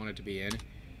not what I wanted to be in.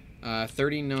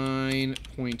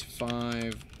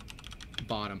 39.5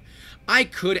 bottom. I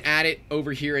could add it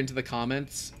over here into the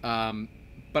comments, but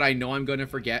I know I'm going to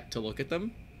forget to look at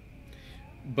them.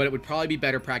 But it would probably be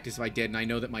better practice if I did, and I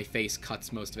know that my face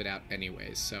cuts most of it out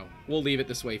anyways, so we'll leave it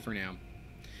this way for now.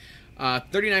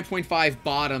 39.5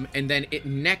 bottom, and then it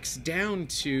necks down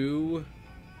to,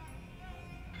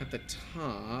 at the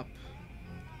top,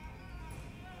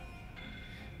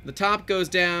 the top goes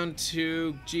down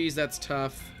to, geez, that's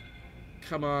tough.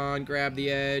 Come on, grab the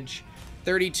edge.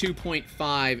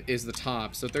 32.5 is the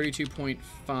top, so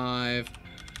 32.5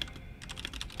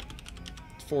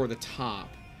 for the top.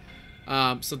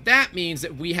 So that means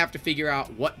that we have to figure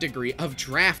out what degree of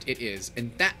draft it is,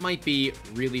 and that might be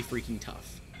really freaking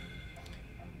tough.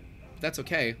 That's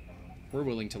okay. We're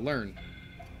willing to learn.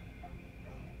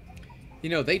 You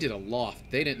know, they did a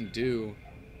loft. They didn't do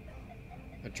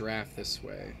a draft this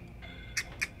way.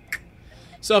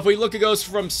 So if we look, it goes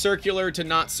from circular to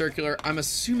not circular. I'm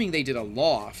assuming they did a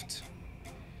loft.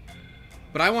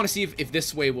 But I want to see if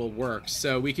this way will work.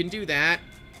 So we can do that.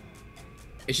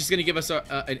 It's just going to give us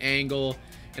an angle,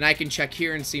 and I can check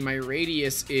here and see my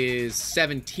radius is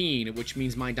 17, which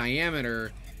means my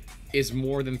diameter is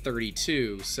more than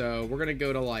 32. So we're going to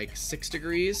go to like 6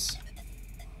 degrees.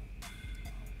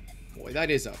 Boy,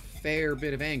 that is a fair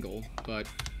bit of angle, but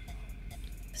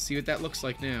let's see what that looks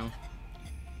like now.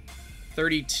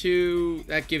 32,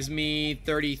 that gives me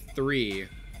 33.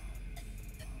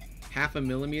 Half a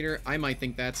millimeter, I might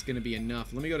think that's going to be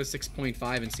enough. Let me go to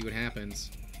 6.5 and see what happens.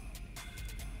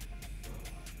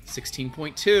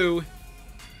 16.2.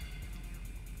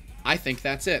 I think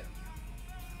that's it.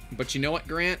 But you know what,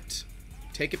 Grant?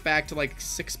 Take it back to like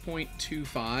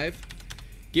 6.25.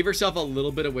 Give yourself a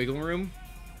little bit of wiggle room.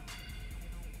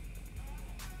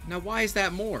 Now, why is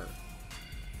that more?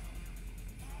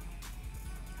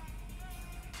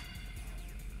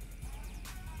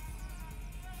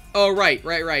 Oh, right,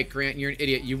 Grant. You're an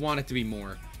idiot. You want it to be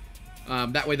more.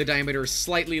 That way the diameter is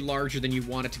slightly larger than you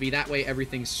want it to be. That way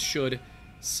everything should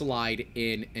slide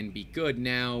in and be good.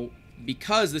 Now,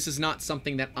 because this is not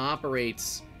something that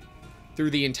operates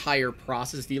through the entire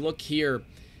process, if you look here,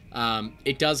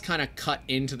 it does kind of cut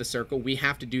into the circle. We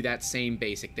have to do that same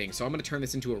basic thing. So I'm going to turn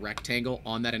this into a rectangle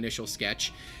on that initial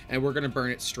sketch, and we're going to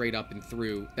burn it straight up and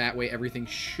through. That way everything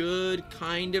should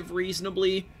kind of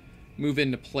reasonably move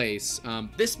into place.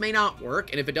 This may not work,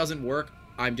 and if it doesn't work,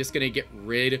 I'm just going to get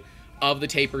rid of the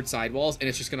tapered sidewalls, and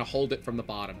it's just going to hold it from the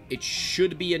bottom. It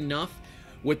should be enough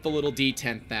with the little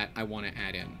detent that I want to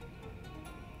add in.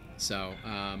 So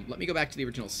let me go back to the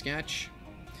original sketch,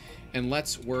 and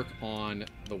let's work on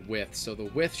the width. So the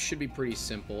width should be pretty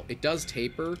simple. It does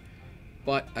taper,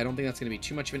 but I don't think that's going to be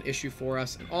too much of an issue for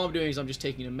us. And all I'm doing is I'm just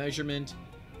taking a measurement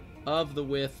of the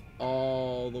width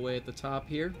all the way at the top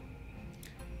here.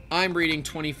 I'm reading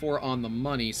 24 on the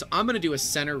money, so I'm going to do a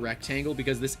center rectangle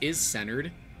because this is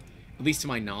centered. At least to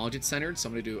my knowledge, it's centered. So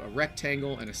I'm going to do a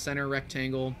rectangle and a center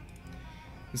rectangle.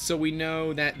 And so we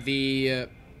know that the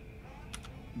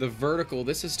vertical,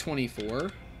 this is 24.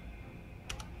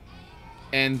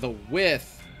 And the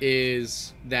width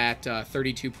is that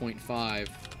 32.5.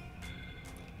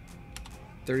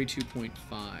 32.5.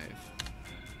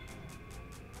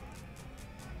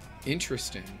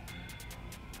 Interesting.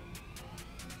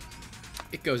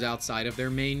 It goes outside of their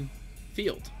main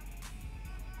field.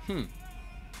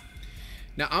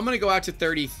 Now I'm going to go out to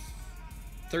 32.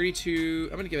 I'm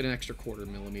going to give it an extra quarter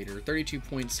millimeter.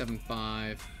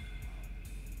 32.75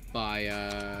 by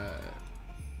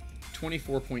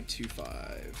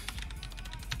 24.25.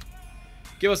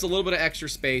 Give us a little bit of extra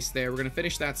space there. We're going to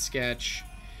finish that sketch.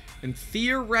 And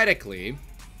theoretically,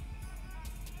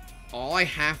 all I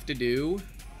have to do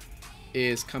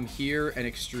is come here and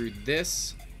extrude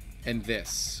this and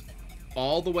this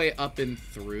all the way up and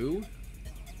through.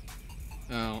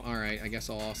 Oh, alright. I guess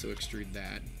I'll also extrude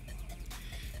that.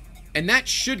 And that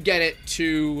should get it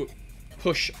to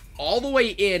push all the way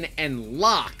in and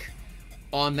lock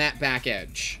on that back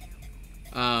edge.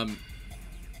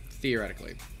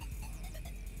 Theoretically.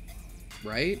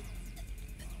 Right?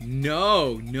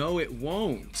 No, it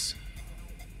won't.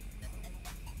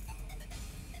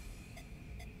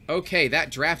 Okay,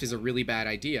 that draft is a really bad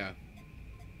idea.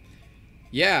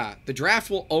 Yeah, the draft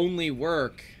will only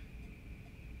work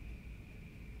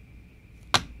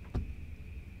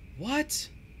What?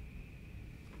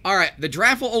 Alright, the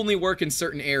draft will only work in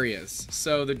certain areas.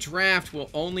 So the draft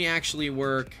will only actually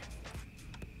work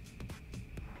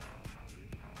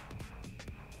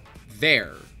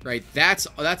there, right? That's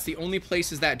the only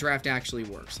places that draft actually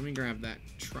works. Let me grab that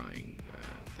thing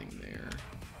there.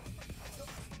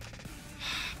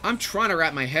 I'm trying to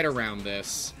wrap my head around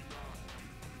this,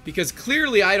 because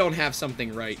clearly I don't have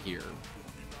something right here.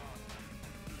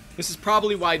 This is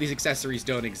probably why these accessories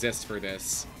don't exist for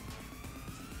this.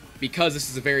 Because this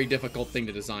is a very difficult thing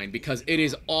to design. Because it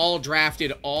is all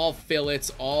drafted, all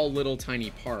fillets, all little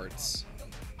tiny parts.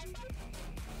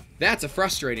 That's a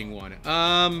frustrating one.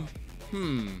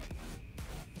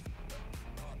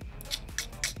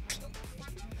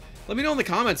 Let me know in the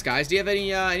comments, guys. Do you have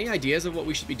any ideas of what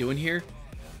we should be doing here?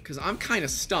 Because I'm kind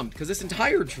of stumped. Because this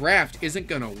entire draft isn't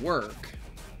going to work.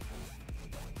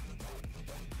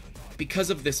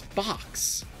 Because of this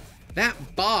box.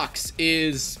 That box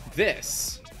is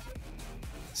this.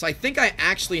 So I think I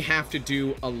actually have to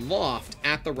do a loft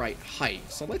at the right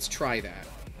height. So let's try that.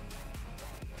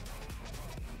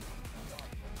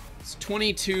 It's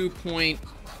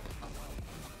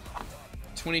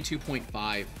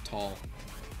 22.5 tall.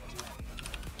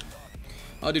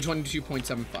 I'll do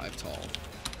 22.75 tall.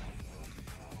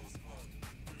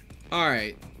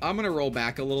 Alright, I'm going to roll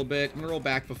back a little bit. I'm going to roll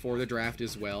back before the draft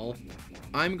as well.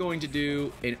 I'm going to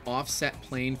do an offset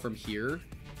plane from here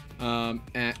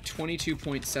at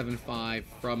 22.75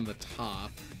 from the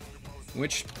top,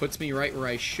 which puts me right where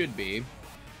I should be.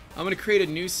 I'm going to create a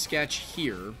new sketch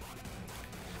here.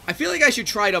 I feel like I should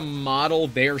try to model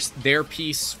their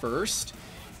piece first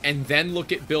and then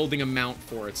look at building a mount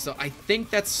for it. So I think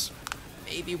that's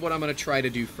maybe what I'm going to try to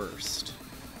do first.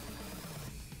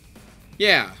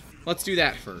 Yeah, let's do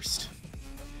that first.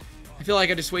 I feel like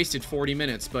I just wasted 40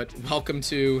 minutes, but welcome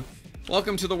to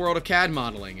the world of CAD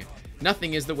modeling.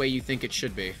 Nothing is the way you think it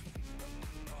should be.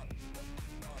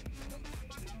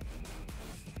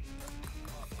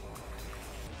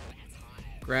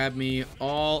 Grab me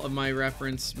all of my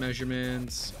reference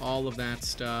measurements, all of that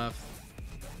stuff.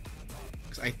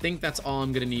 Because I think that's all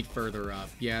I'm going to need further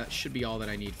up. Yeah, it should be all that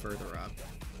I need further up.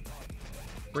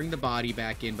 Bring the body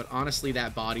back in, but honestly,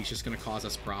 that body's just going to cause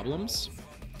us problems.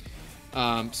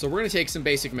 So we're going to take some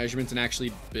basic measurements and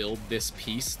actually build this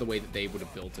piece the way that they would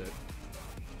have built it.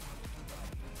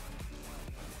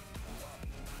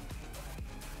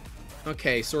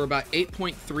 Okay, so we're about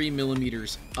 8.3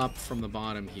 millimeters up from the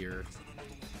bottom here.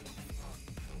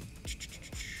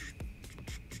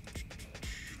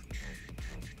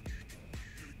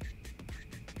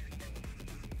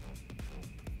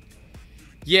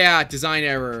 Yeah, design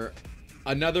error.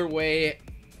 Another way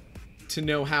to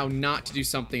know how not to do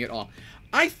something at all.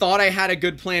 I thought I had a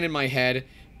good plan in my head,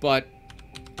 but,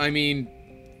 I mean,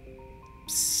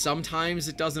 sometimes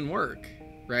it doesn't work,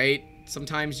 right?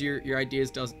 Sometimes your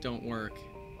ideas don't work.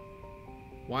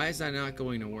 Why is that not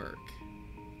going to work?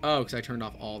 Oh, because I turned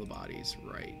off all the bodies.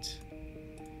 Right.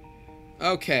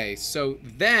 Okay, so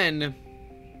then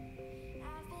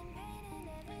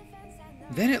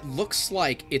it looks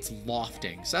like it's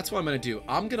lofting. So that's what I'm going to do.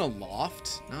 I'm going to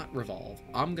loft, not revolve.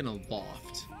 I'm going to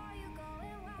loft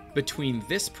between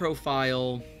this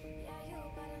profile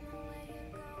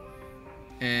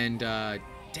and,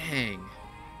 dang,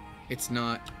 it's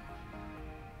not...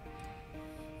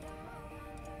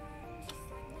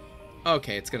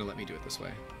 Okay, it's gonna let me do it this way.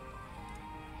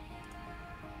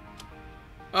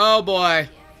 Oh boy.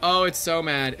 Oh, it's so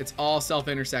mad. It's all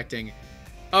self-intersecting.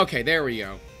 Okay, there we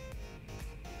go.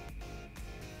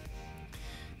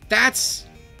 Is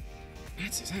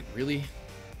that really?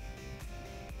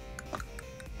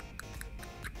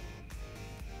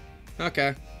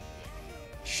 Okay.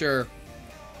 Sure.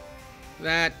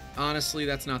 Honestly,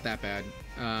 that's not that bad.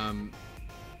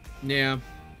 Yeah,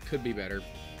 could be better.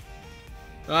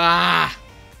 Ah!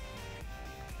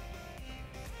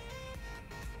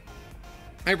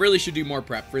 I really should do more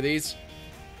prep for these.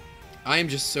 I am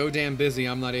just so damn busy,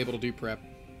 I'm not able to do prep.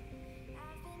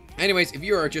 Anyways, if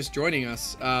you are just joining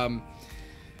us,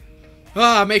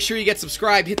 make sure you get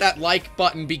subscribed, hit that like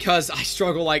button, because I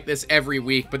struggle like this every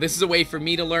week. But this is a way for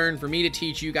me to learn, for me to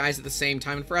teach you guys at the same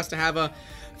time, and for us to have a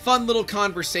fun little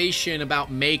conversation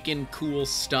about making cool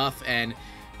stuff. And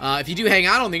if you do hang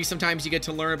out on these, sometimes you get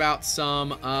to learn about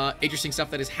some interesting stuff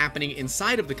that is happening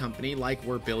inside of the company, like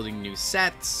we're building new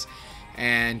sets,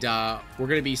 and we're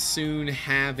going to be soon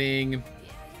having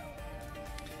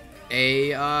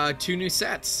 2 new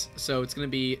sets. So it's going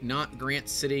to be not Grant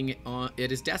sitting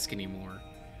at his desk anymore,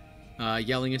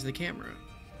 yelling into the camera.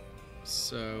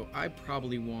 So I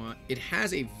probably want... It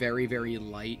has a very, very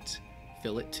light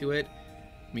fillet to it.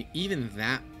 I mean, even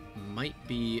that might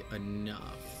be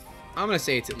enough. I'm going to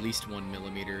say it's at least 1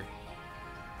 millimeter.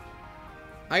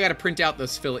 I got to print out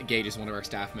those fillet gauges one of our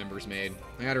staff members made.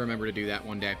 I got to remember to do that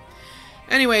one day.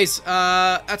 Anyways,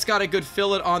 that's got a good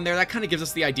fillet on there. That kind of gives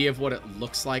us the idea of what it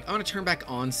looks like. I'm going to turn back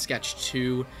on Sketch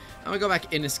 2. I'm going to go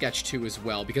back into Sketch 2 as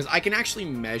well, because I can actually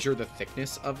measure the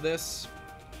thickness of this.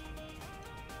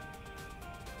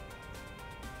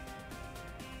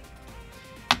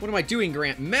 What am I doing,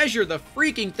 Grant? Measure the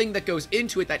freaking thing that goes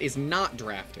into it that is not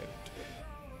drafted.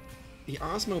 The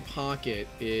Osmo Pocket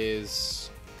is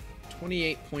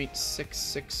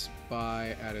 28.66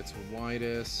 by, at its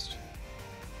widest,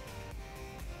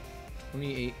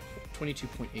 22.83.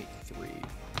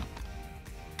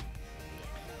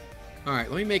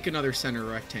 Alright, let me make another center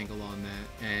rectangle on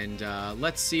that, and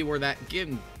let's see where that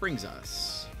brings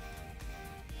us.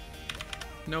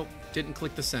 Nope, didn't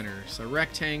click the center. So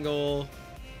rectangle,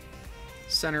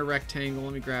 center rectangle,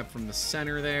 let me grab from the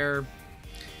center there.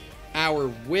 Our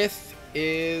width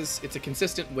is, it's a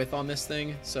consistent width on this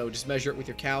thing, so just measure it with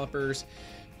your calipers.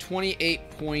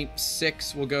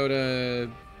 28.6 will go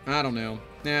to, I don't know,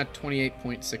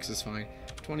 28.6 is fine.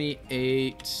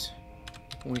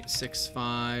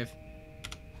 28.65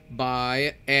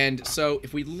 by, and so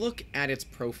if we look at its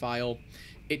profile,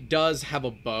 it does have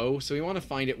a bow, so we want to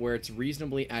find it where it's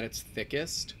reasonably at its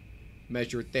thickest.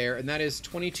 Measure it there, and that is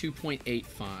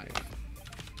 22.85.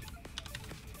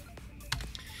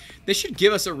 This should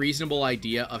give us a reasonable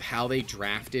idea of how they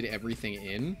drafted everything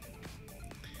in,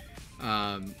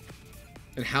 and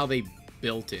how they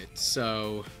built it.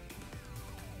 So,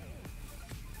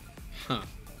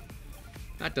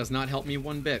 that does not help me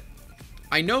one bit.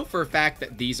 I know for a fact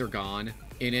that these are gone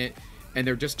in it, and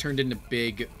they're just turned into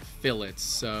big fillets.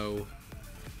 So,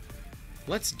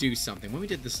 let's do something. When we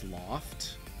did this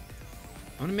loft,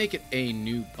 I want to make it a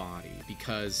new body,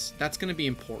 because that's going to be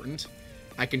important.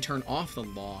 I can turn off the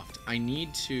loft. I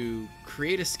need to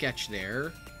create a sketch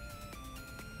there.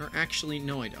 Or actually,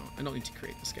 no I don't. I don't need to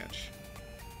create the sketch.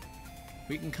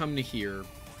 We can come to here.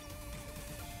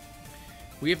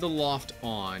 We have the loft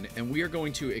on, and we are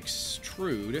going to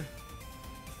extrude.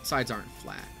 Sides aren't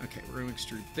flat. Okay, we're going to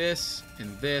extrude this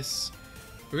and this.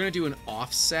 We're going to do an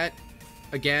offset.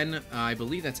 Again, I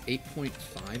believe that's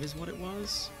 8.5 is what it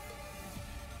was.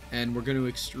 And we're going to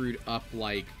extrude up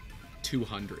like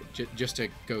 200, just to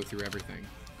go through everything.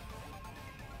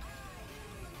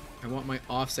 I want my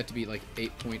offset to be like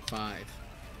 8.5.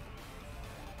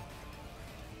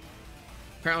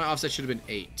 Apparently my offset should have been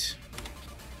 8.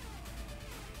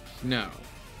 No.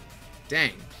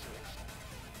 Dang.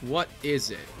 What is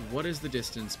it? What is the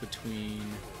distance between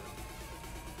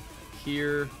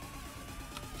here,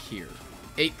 here?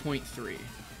 8.3.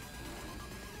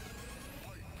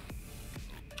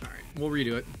 Alright, we'll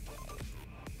redo it.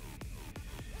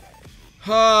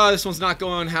 This one's not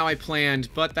going how I planned,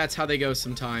 but that's how they go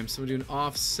sometimes. So we'll do an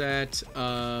offset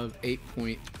of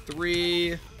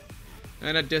 8.3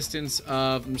 and a distance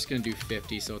of, I'm just going to do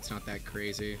 50 so it's not that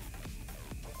crazy.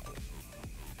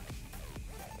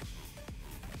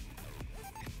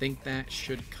 I think that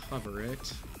should cover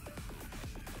it.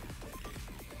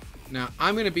 Now,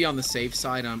 I'm going to be on the safe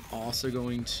side. I'm also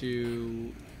going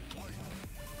to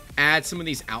add some of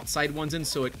these outside ones in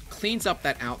so it cleans up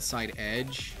that outside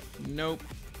edge. Nope.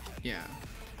 Yeah.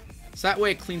 So that way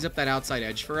it cleans up that outside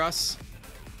edge for us.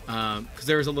 Because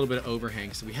there was a little bit of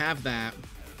overhang. So we have that.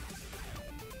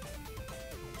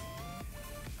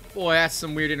 Boy, that's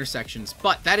some weird intersections.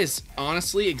 But that is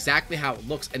honestly exactly how it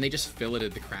looks. And they just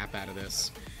filleted the crap out of this.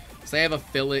 So they have a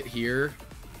fillet here.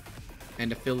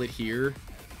 And a fillet here.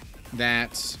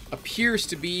 That appears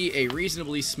to be a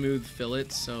reasonably smooth fillet.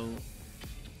 So...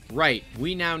 right,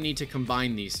 we now need to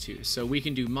combine these two. So we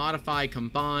can do modify,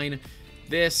 combine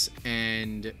this,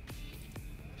 and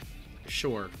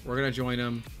sure, we're going to join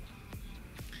them.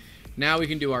 Now we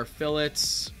can do our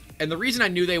fillets. And the reason I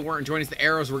knew they weren't joining is the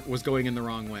arrows was going in the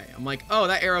wrong way. I'm like, oh,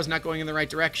 that arrow's not going in the right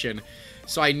direction.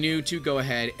 So I knew to go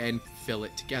ahead and fill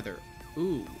it together.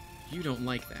 Ooh, you don't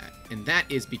like that. And that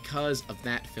is because of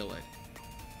that fillet.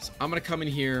 So I'm going to come in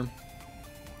here.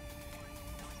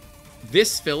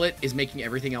 This fillet is making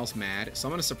everything else mad, so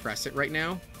I'm going to suppress it right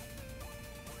now.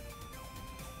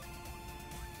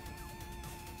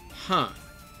 Huh.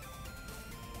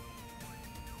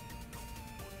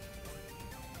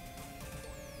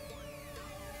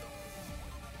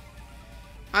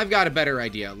 I've got a better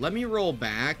idea. Let me roll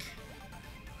back.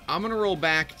 I'm going to roll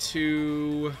back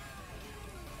to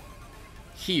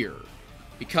here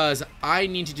because I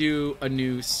need to do a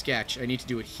new sketch. I need to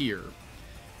do it here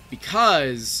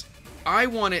because I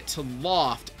want it to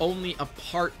loft only a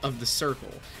part of the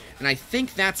circle. And I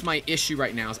think that's my issue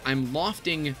right now, is I'm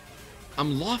lofting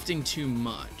too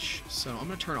much. So I'm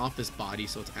going to turn off this body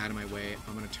so it's out of my way.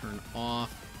 I'm going to turn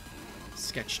off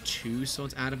sketch 2 so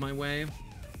it's out of my way.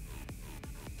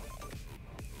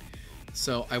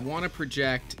 So I want to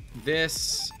project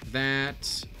this,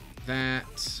 that,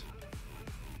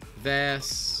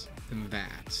 this, and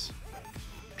that.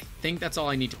 I think that's all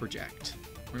I need to project.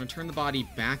 We're going to turn the body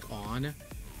back on.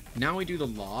 Now we do the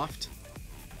loft.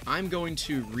 I'm going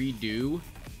to redo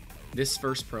this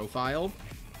first profile.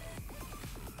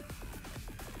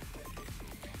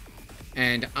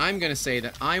 And I'm going to say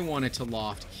that I want it to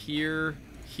loft here,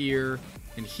 here,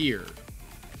 and here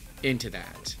into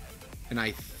that. And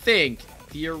I think,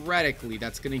 theoretically,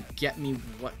 that's going to get me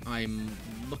what I'm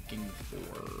looking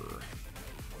for.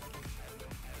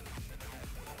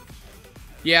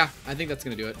 Yeah, I think that's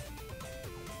going to do it.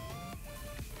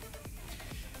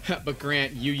 But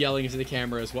Grant, you yelling into the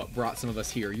camera is what brought some of us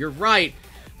here. You're right.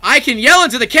 I can yell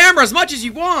into the camera as much as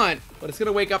you want, but it's going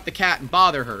to wake up the cat and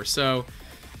bother her. So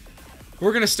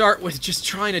we're going to start with just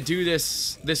trying to do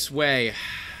this way.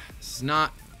 This is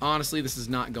not, honestly, this is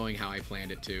not going how I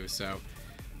planned it to. So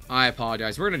I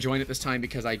apologize. We're going to join it this time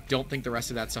because I don't think the rest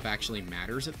of that stuff actually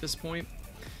matters at this point.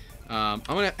 I'm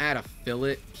going to add a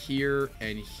fillet here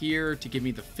and here to give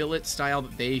me the fillet style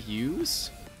that they use.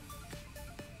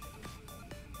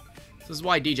 This is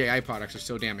why DJI products are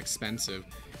so damn expensive.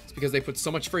 It's because they put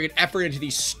so much friggin' effort into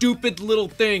these stupid little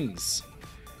things.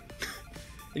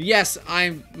 And yes,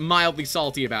 I'm mildly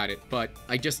salty about it, but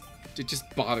it just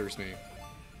bothers me.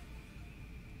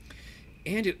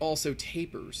 And it also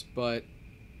tapers, but...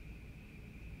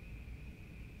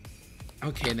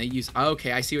 Okay, and they use...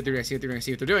 Okay, I see what they're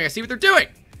doing,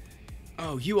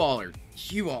 Oh, you all are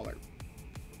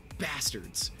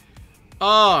bastards.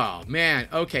 Oh, man.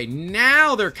 Okay,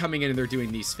 now they're coming in and they're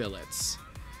doing these fillets.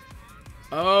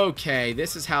 Okay,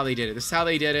 this is how they did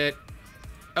it.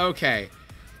 Okay.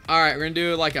 Alright, we're gonna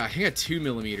do like I think a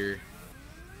 2mm.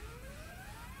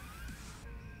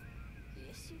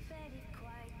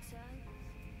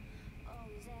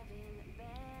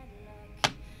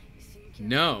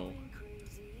 No.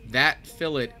 That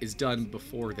fillet is done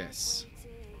before this.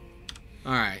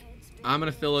 Alright. I'm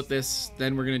gonna fillet this,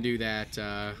 then we're gonna do that,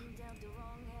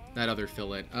 that other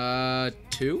fillet.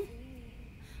 2?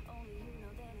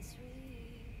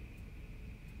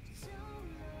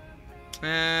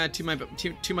 2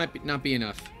 might not be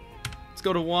enough. Let's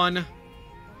go to 1.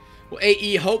 Well,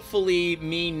 AE, hopefully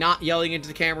me not yelling into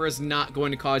the camera is not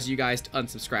going to cause you guys to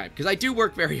unsubscribe, because I do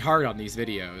work very hard on these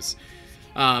videos.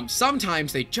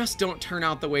 Sometimes they just don't turn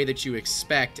out the way that you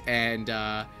expect, and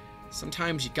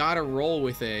sometimes you gotta roll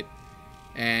with it.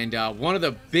 And one of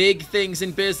the big things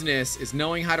in business is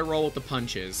knowing how to roll with the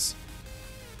punches.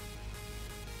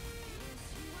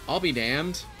 I'll be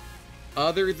damned.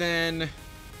 Other than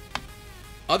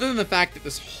the fact that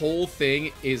this whole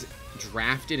thing is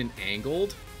drafted and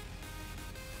angled,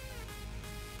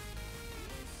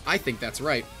 I think that's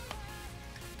right.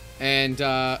 And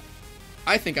I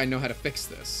think I know how to fix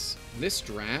this. This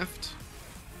draft,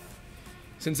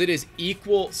 since it is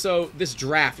equal, so this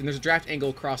draft, and there's a draft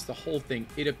angle across the whole thing,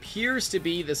 it appears to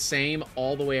be the same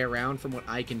all the way around from what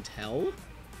I can tell.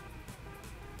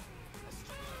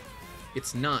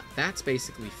 It's not. That's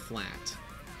basically flat.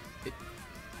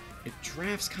 It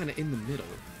drafts kind of in the middle.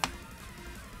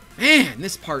 Man,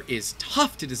 this part is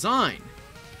tough to design.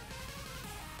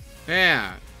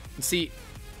 Yeah. See,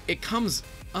 it comes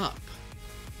up.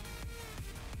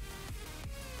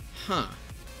 Huh.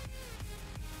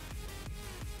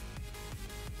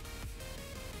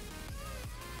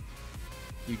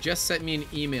 You just sent me an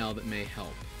email that may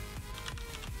help.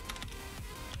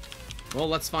 Well,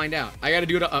 let's find out. I gotta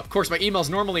do it. Of course, my email's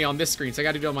normally on this screen, so I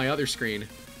gotta do it on my other screen.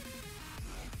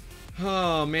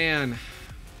 Oh, man.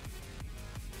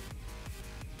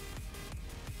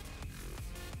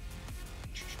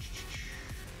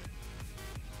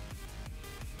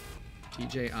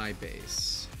 DJI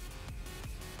base.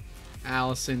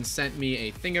 Allison sent me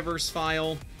a Thingiverse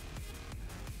file.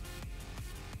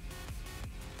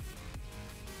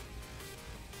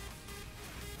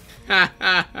 Ha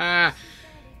ha ha!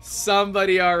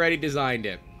 Somebody already designed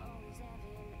it.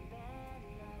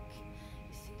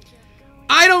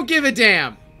 I don't give a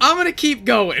damn. I'm gonna keep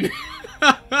going.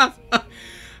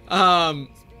 I'm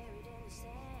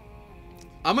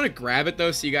gonna grab it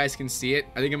though so you guys can see it.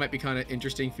 I think it might be kind of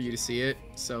interesting for you to see it.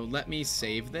 So let me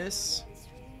save this.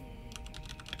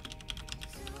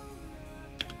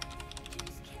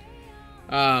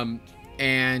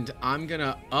 And I'm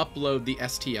gonna upload the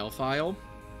STL file.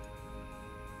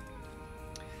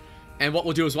 And what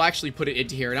we'll do is we'll actually put it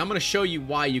into here, and I'm going to show you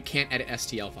why you can't edit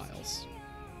STL files.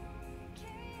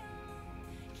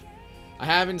 I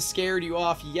haven't scared you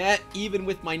off yet, even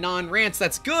with my non-rants.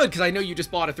 That's good, because I know you just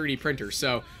bought a 3D printer,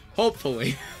 so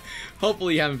hopefully,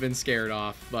 hopefully you haven't been scared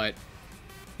off. But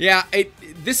yeah,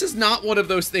 this is not one of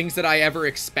those things that I ever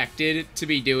expected to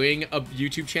be doing, a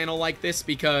YouTube channel like this,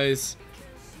 because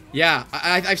yeah,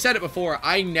 I've said it before.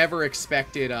 I never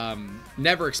expected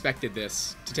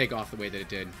this to take off the way that it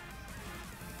did.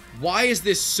 Why is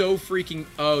this so freaking...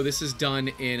 Oh, this is done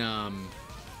in,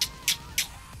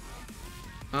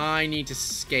 I need to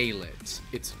scale it.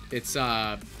 It's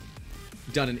done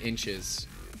in inches.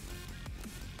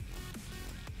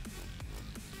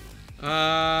 You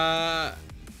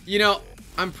know,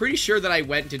 I'm pretty sure that I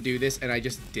went to do this and I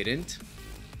just didn't.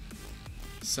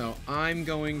 So I'm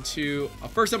going to...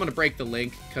 first I'm going to break the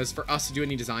link, because for us to do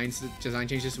any design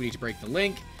changes, we need to break the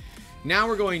link. Now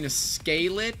we're going to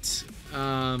scale it.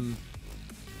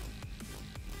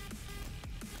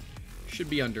 Should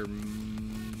be under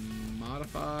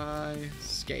modify,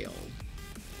 scale.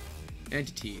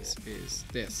 Entities is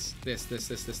this.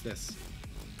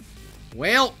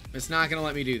 Well, it's not going to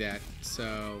let me do that.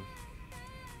 So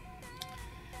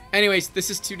anyways, this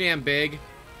is too damn big.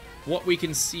 What we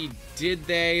can see, did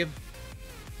they...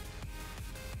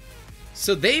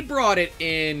 So they brought it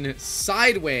in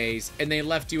sideways, and they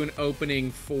left you an opening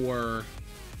for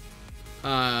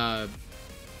the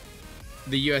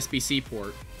USB-C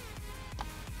port.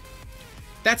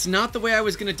 That's not the way I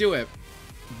was going to do it,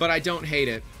 but I don't hate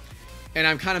it. And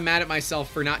I'm kind of mad at myself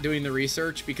for not doing the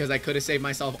research, because I could have saved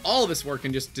myself all of this work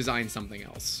and just designed something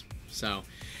else. So,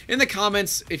 in the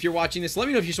comments, if you're watching this, let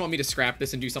me know if you just want me to scrap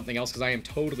this and do something else, because I am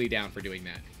totally down for doing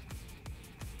that.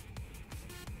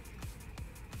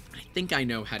 I think I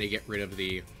know how to get rid of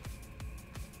the...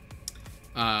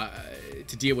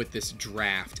 to deal with this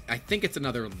draft. I think it's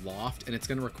another loft, and it's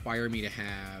going to require me to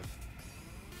have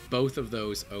both of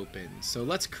those open. So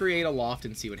let's create a loft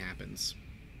and see what happens.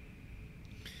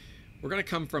 We're going to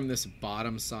come from this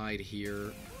bottom side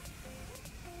here.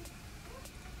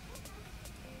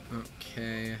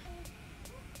 Okay.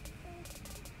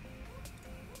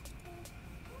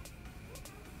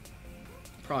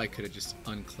 Probably could have just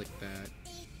unclicked that.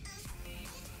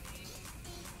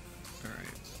 Alright.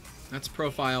 That's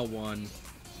profile 1.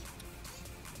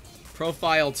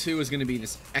 Profile 2 is going to be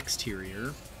this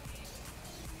exterior.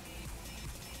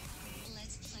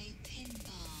 Let's play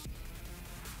pinball.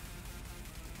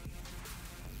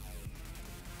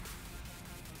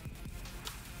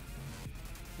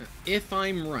 Now, if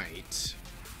I'm right,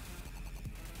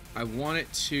 I want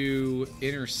it to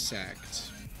intersect.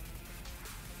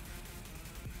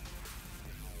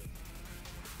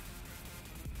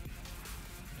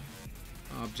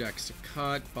 Objects to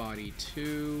cut, body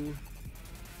 2.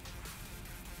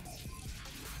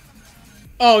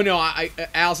 Oh no,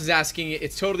 Alice is asking,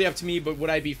 it's totally up to me, but would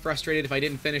I be frustrated if I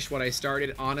didn't finish what I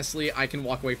started? Honestly, I can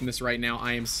walk away from this right now.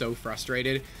 I am so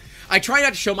frustrated. I try not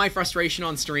to show my frustration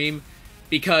on stream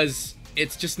because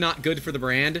it's just not good for the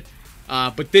brand.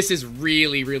 But this is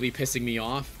really, really pissing me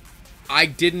off. I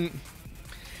didn't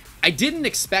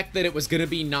expect that it was going to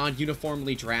be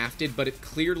non-uniformly drafted, but it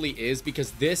clearly is, because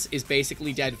this is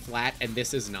basically dead flat and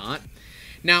this is not.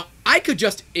 Now, I could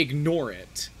just ignore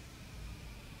it,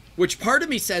 which part of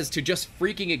me says to just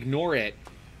freaking ignore it.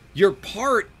 Your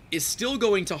part is still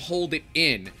going to hold it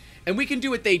in, and we can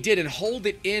do what they did and hold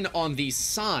it in on these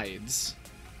sides,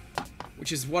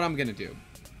 which is what I'm going to do.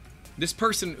 This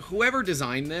person, whoever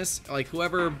designed this, like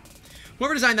whoever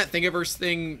designed that Thingiverse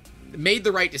thing, made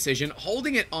the right decision.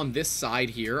 Holding it on this side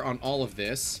here, on all of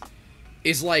this,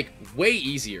 is like way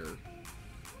easier,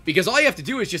 because all you have to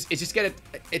do is just get it.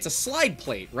 It's a slide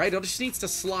plate, right? It just needs to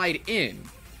slide in.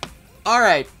 All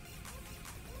right.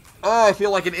 Oh, I feel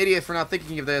like an idiot for not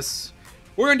thinking of this.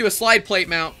 We're gonna do a slide plate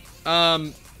mount.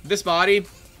 This body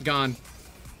gone.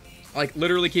 Like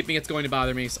literally keeping it's going to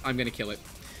bother me, so I'm gonna kill it.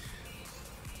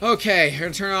 Okay, we're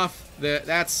gonna turn off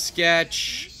that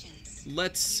sketch.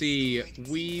 Let's see,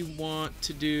 we want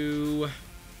to do...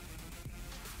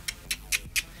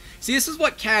 See, this is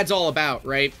what CAD's all about,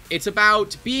 right? It's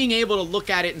about being able to look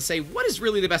at it and say, what is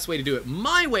really the best way to do it?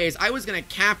 My way is I was going to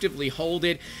captively hold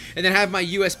it and then have my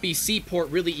USB-C port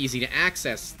really easy to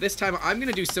access. This time, I'm going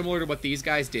to do similar to what these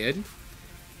guys did.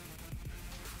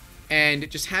 And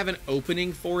just have an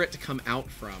opening for it to come out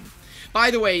from.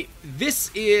 By the way, this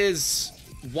is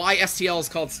why STL is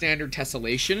called standard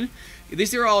tessellation.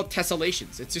 These are all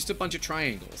tessellations. It's just a bunch of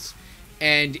triangles.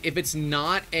 And if it's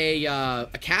not a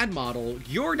CAD model,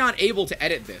 you're not able to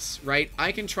edit this, right?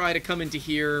 I can try to come into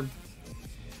here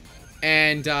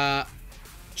and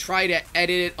try to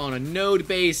edit it on a node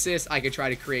basis. I could try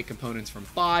to create components from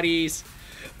bodies.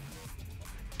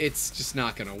 It's just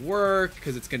not going to work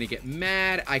because it's going to get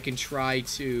mad. I can try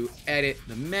to edit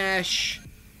the mesh.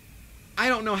 I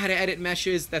don't know how to edit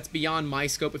meshes. That's beyond my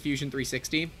scope of Fusion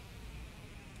 360.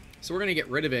 So we're going to get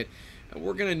rid of it. And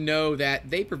we're going to know that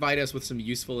they provide us with some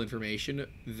useful information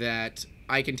that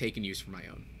I can take and use for my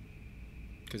own.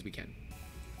 Because we can.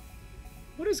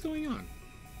 What is going on?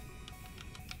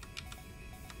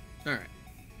 Alright.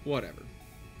 Whatever.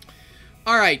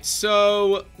 Alright,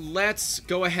 so let's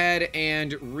go ahead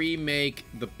and remake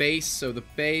the base. So the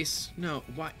base... No,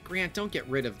 what? Grant, don't get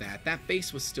rid of that. That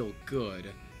base was still good.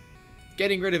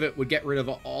 Getting rid of it would get rid of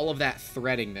all of that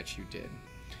threading that you did.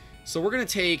 So we're going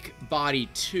to take body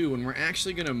 2 and we're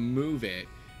actually going to move it.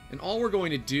 And all we're going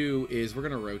to do is we're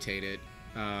going to rotate it.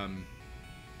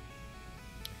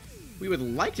 We would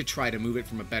like to try to move it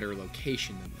from a better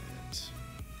location than that.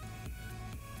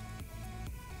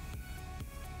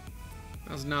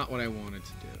 That's not what I wanted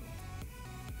to do.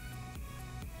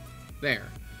 There.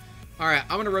 Alright,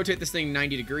 I'm going to rotate this thing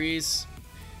 90 degrees.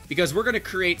 Because we're going to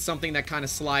create something that kind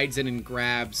of slides in and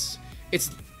grabs.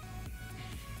 It's...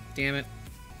 Damn it.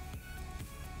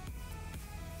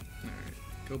 Alright,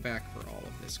 go back for all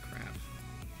of this crap.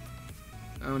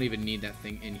 I don't even need that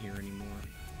thing in here anymore.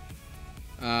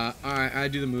 Alright, I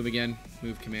do the move again.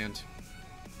 Move command.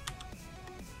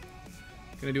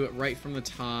 Gonna do it right from the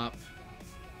top.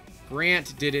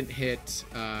 Grant didn't hit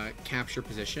capture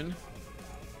position.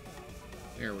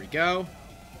 There we go.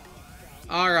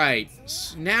 Alright,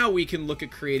 so now we can look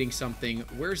at creating something.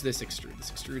 Where's this extrude?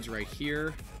 This extrude's right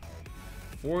here.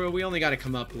 Or we only gotta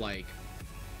come up like...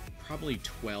 Probably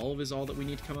 12 is all that we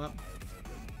need to come up.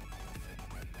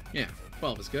 Yeah,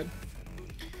 12 is good.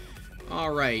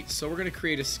 Alright, so we're going to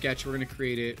create a sketch. We're going to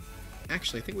create it...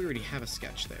 Actually, I think we already have a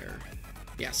sketch there.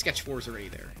 Yeah, sketch 4 is already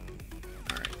there.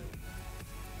 Alright.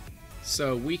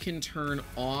 So we can turn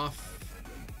off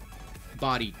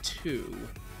body 2.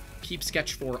 Keep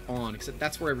sketch 4 on, because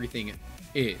that's where everything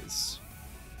is.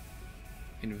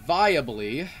 And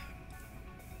viably,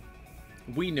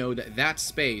 we know that that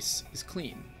space is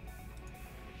clean.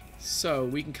 So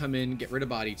we can come in, get rid of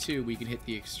body 2. We can hit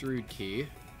the extrude key.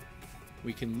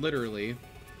 We can literally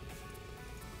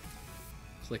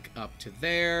click up to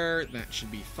there. That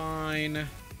should be fine.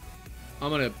 I'm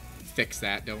going to fix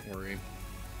that. Don't worry.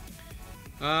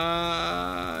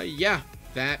 Yeah.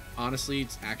 That, honestly,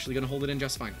 it's actually going to hold it in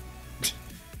just fine.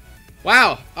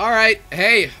 Wow. All right.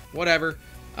 Hey, whatever.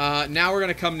 Now we're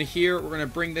going to come to here. We're going to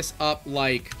bring this up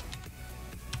like...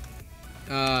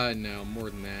 no, more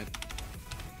than that.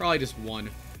 Probably just 1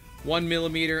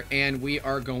 millimeter, and we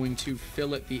are going to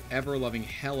fillet the ever-loving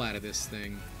hell out of this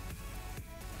thing.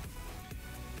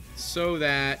 So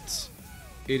that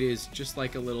it is just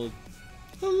like a little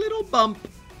bump.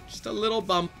 Just a little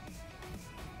bump.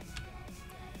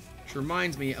 Which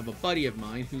reminds me of a buddy of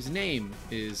mine whose name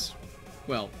is,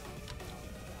 well,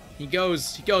 he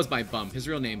goes by Bump. His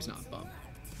real name's not Bump.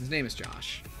 His name is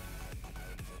Josh.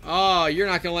 Oh, you're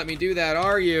not gonna let me do that,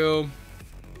 are you?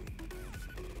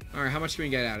 Alright, how much can we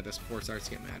get out of this before it starts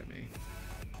to get mad at me?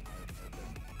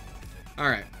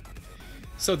 Alright.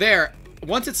 So there,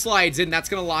 once it slides in, that's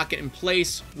going to lock it in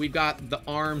place. We've got the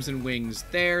arms and wings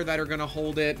there that are going to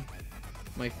hold it.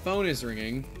 My phone is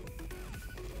ringing.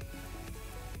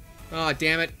 Oh,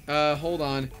 damn it. Hold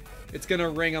on. It's going to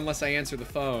ring unless I answer the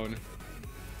phone.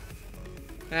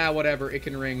 Ah, whatever. It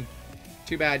can ring.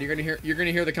 Too bad. You're going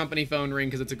to hear the company phone ring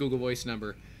because it's a Google Voice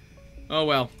number. Oh,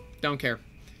 well. Don't care.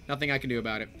 Nothing I can do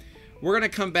about it. We're going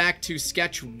to come back to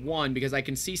sketch 1 because I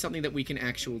can see something that we can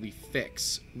actually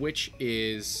fix, which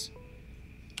is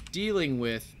dealing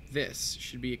with this.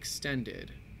 Should be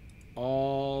extended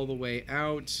all the way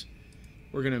out.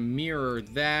 We're going to mirror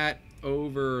that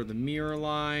over the mirror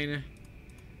line.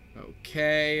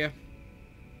 Okay.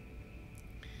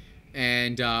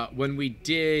 And when we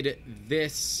did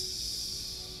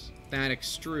this, that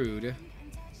extrude,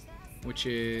 which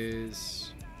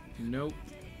is... Nope.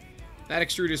 That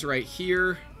extrude is right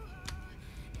here.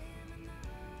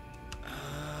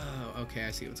 Oh, okay,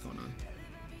 I see what's going on.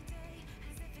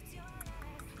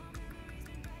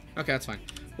 Okay, that's fine.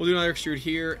 We'll do another extrude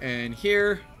here and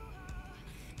here.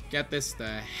 Get this the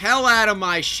hell out of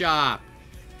my shop.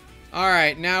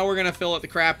 Alright, now we're going to fillet the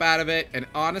crap out of it. And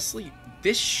honestly,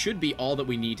 this should be all that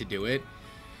we need to do it.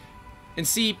 And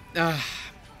see,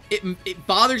 it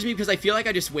bothers me because I feel like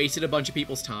I just wasted a bunch of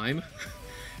people's time.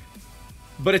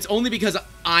 But it's only because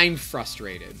I'm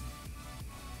frustrated.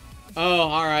 Oh,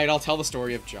 alright, I'll tell the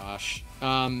story of Josh.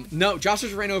 No, Josh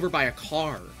was ran over by a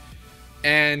car.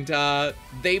 And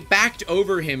they backed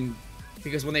over him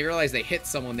because when they realized they hit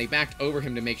someone, they backed over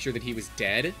him to make sure that he was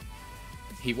dead.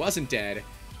 He wasn't dead,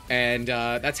 and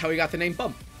that's how he got the name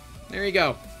Bump. There you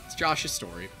go. It's Josh's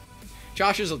story.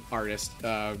 Josh is an artist.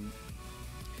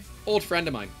 Old friend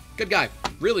of mine. Good guy.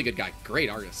 Really good guy. Great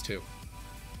artist, too.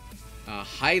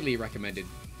 Highly recommended.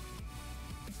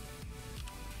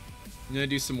 I'm going to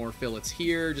do some more fillets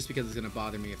here, just because it's going to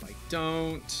bother me if I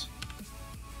don't.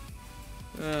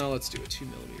 Let's do a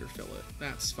 2mm fillet.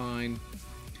 That's fine.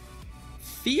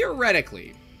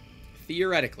 Theoretically,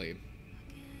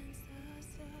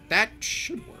 that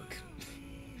should work.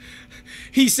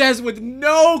 He says with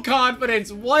no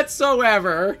confidence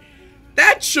whatsoever,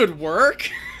 that should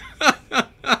work.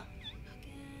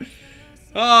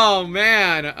 Oh,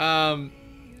 man.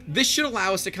 This should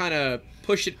allow us to kind of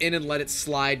push it in and let it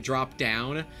slide, drop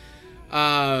down.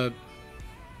 I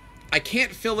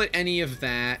can't fillet any of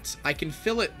that. I can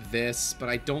fillet this, but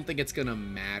I don't think it's going to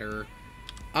matter.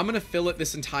 I'm going to fillet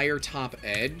this entire top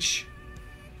edge.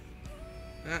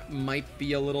 That might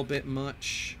be a little bit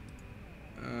much.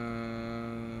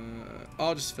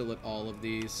 I'll just fillet all of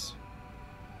these.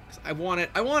 'Cause I want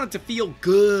it to feel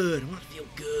good. I want it to feel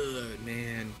good,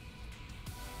 man.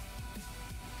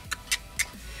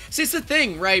 See, it's the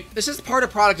thing, right? This is part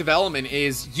of product development,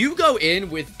 is you go in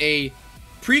with a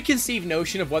preconceived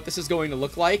notion of what this is going to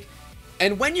look like,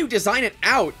 and when you design it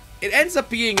out, it ends up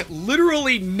being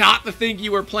literally not the thing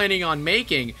you were planning on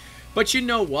making. But you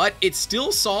know what? It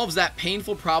still solves that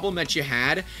painful problem that you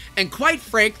had, and quite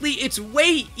frankly, it's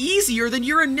way easier than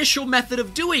your initial method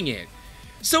of doing it.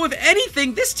 So if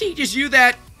anything, this teaches you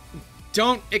that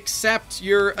don't accept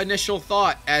your initial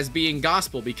thought as being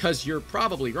gospel, because you're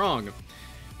probably wrong.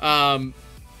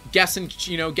 Guess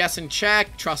and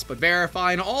check, trust but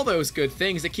verify, and all those good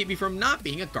things that keep me from not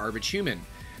being a garbage human.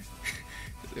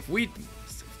 If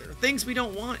there are things we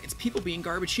don't want, it's people being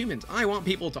garbage humans. I want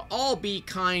people to all be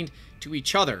kind to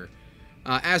each other.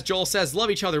 As Joel says, love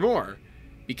each other more.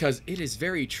 Because it is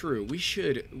very true. We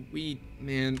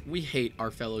hate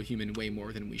our fellow human way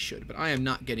more than we should. But I am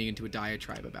not getting into a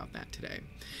diatribe about that today.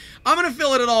 I'm going to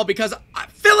fillet it all because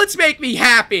fillets make me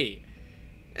happy.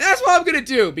 And that's what I'm going to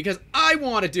do, because I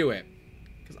want to do it.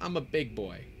 Because I'm a big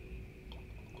boy.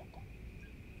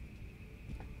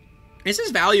 This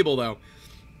is valuable, though.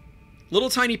 Little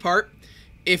tiny part.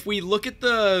 If we look at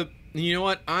the... You know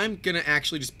what? I'm going to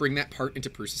actually just bring that part into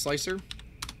Prusa Slicer.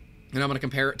 And I'm going to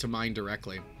compare it to mine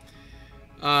directly.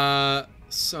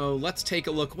 So let's take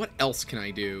a look. What else can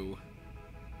I do?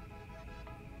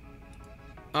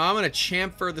 I'm going to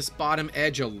chamfer this bottom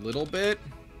edge a little bit.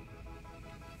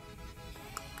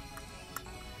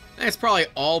 That's probably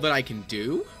all that I can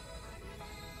do.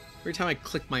 Every time I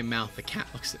click my mouth, the cat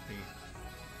looks at me.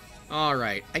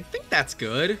 Alright, I think that's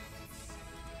good.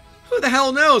 Who the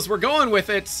hell knows? We're going with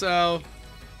it, so...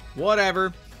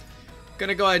 Whatever.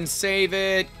 Gonna go ahead and save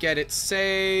it. Get it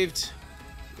saved.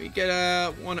 We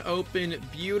get one open.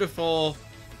 Beautiful.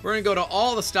 We're gonna go to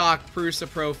all the stock Prusa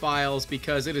profiles,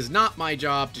 because it is not my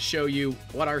job to show you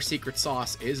what our secret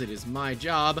sauce is. It is my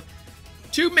job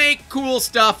to make cool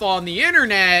stuff on the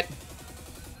internet.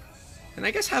 And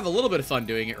I guess have a little bit of fun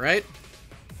doing it, right?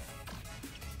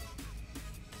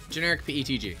 Generic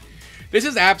PETG. This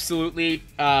is absolutely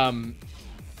a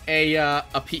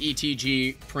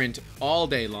PETG print all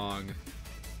day long.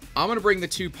 I'm going to bring the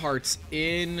two parts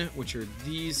in, which are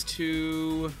these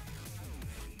two.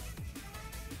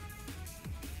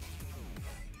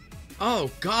 Oh,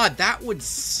 God, that would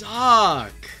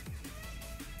suck.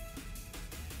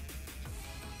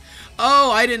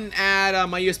 Oh, I didn't add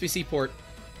my USB-C port.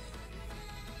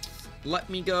 Let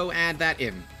me go add that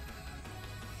in.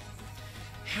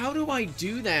 How do I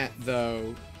do that,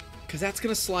 though? Because that's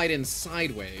going to slide in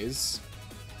sideways.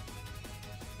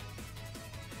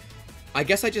 I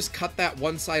guess I just cut that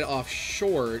one side off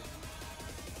short.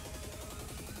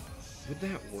 Would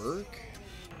that work?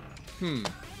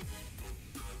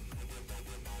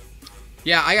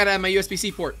 Yeah, I gotta add my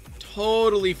USB-C port.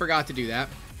 Totally forgot to do that.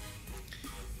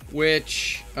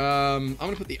 Which, I'm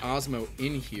gonna put the Osmo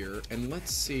in here, and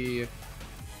let's see.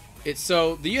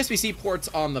 So, the USB-C port's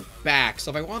on the back, so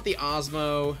if I want the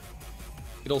Osmo,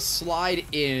 it'll slide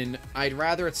in. I'd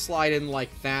rather it slide in like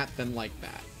that than like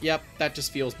that. Yep, that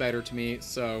just feels better to me,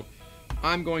 so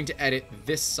I'm going to edit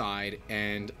this side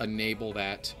and enable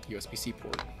that USB-C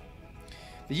port.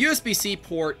 The USB-C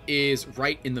port is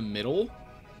right in the middle,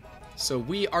 so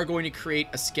we are going to create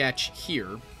a sketch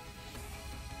here.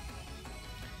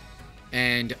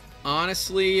 And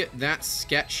honestly, that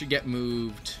sketch should get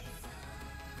moved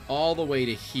all the way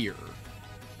to here,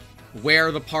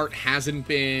 where the part hasn't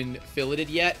been filleted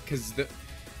yet, because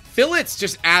Fillets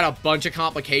just add a bunch of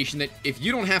complication that if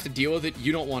you don't have to deal with it,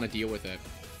 you don't want to deal with it.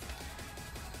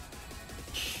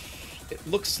 It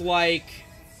looks like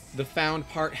the found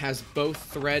part has both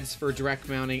threads for direct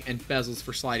mounting and bezels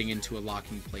for sliding into a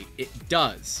locking plate. It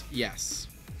does, yes.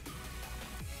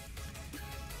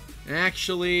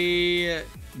 Actually,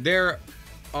 there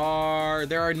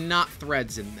are not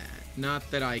threads in that. Not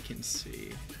that I can see.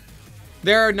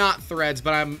 There are not threads,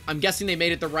 but I'm guessing they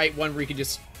made it the right one where you can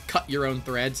just cut your own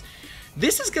threads.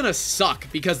 This is gonna suck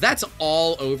because that's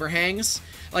all overhangs.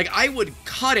 Like, I would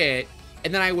cut it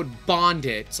and then I would bond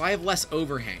it, so I have less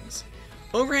overhangs.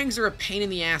 Overhangs are a pain in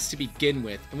the ass to begin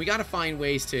with, and we gotta find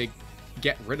ways to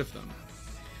get rid of them.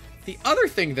 The other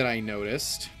thing that I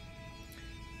noticed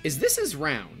is this is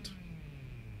round.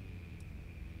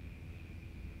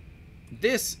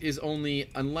 This is only,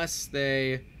 unless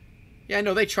they... Yeah,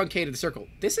 no, they truncated the circle.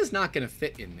 This is not gonna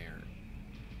fit in there.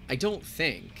 I don't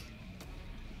think.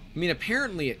 I mean,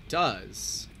 apparently it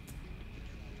does.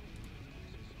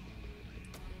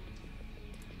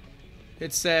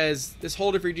 It says, this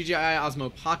holder for your DJI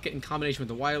Osmo Pocket in combination with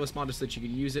the wireless module so that you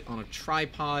can use it on a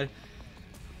tripod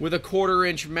with a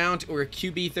 1/4-inch mount or a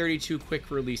QB32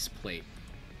 quick release plate.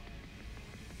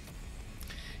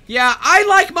 Yeah, I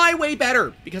like my way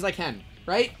better because I can,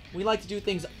 right? We like to do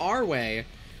things our way.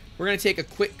 We're going to take a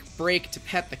quick break to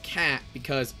pet the cat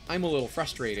because I'm a little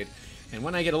frustrated. And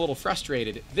when I get a little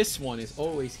frustrated, this one is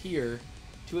always here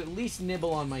to at least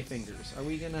nibble on my fingers. Are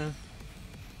we gonna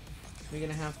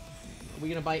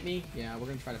bite me? Yeah, we're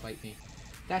gonna try to bite me.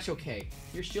 That's okay.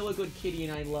 You're still a good kitty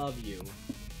and I love you.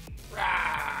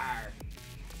 Rawr!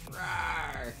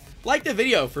 Rawr! Like the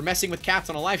video for messing with cats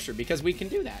on a live stream because we can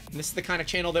do that. And this is the kind of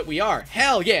channel that we are.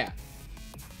 Hell yeah!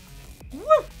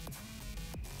 Woo!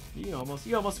 You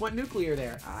almost went nuclear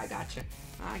there. I gotcha.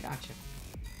 I gotcha.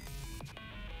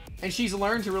 And she's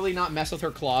learned to really not mess with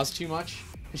her claws too much.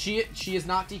 She is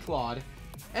not declawed.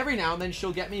 Every now and then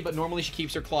she'll get me, but normally she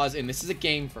keeps her claws in. This is a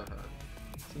game for her.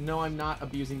 So no, I'm not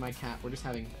abusing my cat. We're just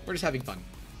having fun.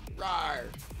 Rawr.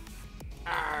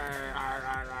 Rawr, rawr,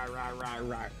 rawr, rawr, rawr,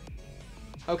 rawr.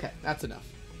 Okay, that's enough.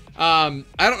 I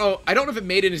don't know if it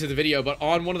made it into the video, but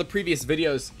on one of the previous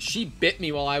videos, she bit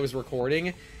me while I was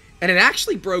recording, and it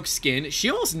actually broke skin.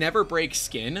 She almost never breaks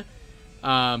skin.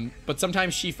 But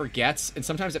sometimes she forgets, and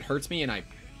sometimes it hurts me, and I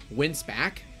wince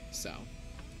back. So,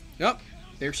 yep,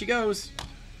 there she goes.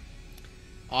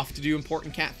 Off to do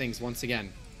important cat things once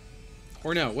again.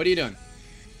 Or no, what are you doing?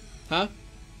 Huh?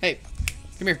 Hey,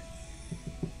 come here.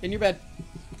 In your bed.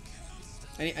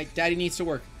 Daddy needs to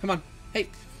work. Come on. Hey.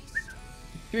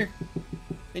 Come here.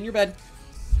 In your bed.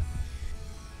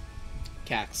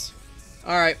 Cats.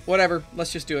 Alright, whatever.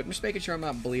 Let's just do it. I'm just making sure I'm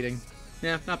not bleeding.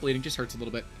 Yeah, not bleeding. Just hurts a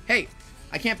little bit. Hey,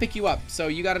 I can't pick you up, so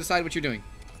you gotta decide what you're doing.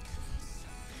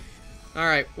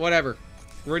 Alright, whatever.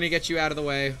 We're gonna get you out of the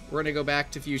way. We're gonna go back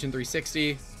to Fusion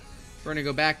 360. We're gonna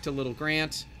go back to Little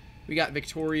Grant. We got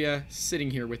Victoria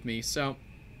sitting here with me, so...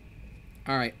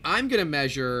 Alright, I'm gonna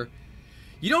measure...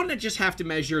 You don't just have to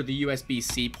measure the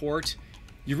USB-C port.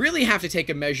 You really have to take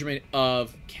a measurement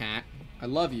of... Cat, I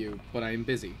love you, but I am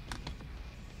busy.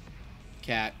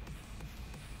 Cat.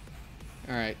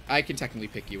 Alright, I can technically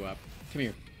pick you up. Come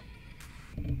here.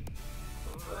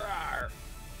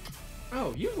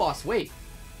 Oh, you've lost weight.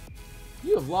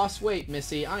 You have lost weight,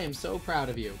 Missy. I am so proud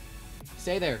of you.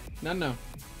 Stay there. No.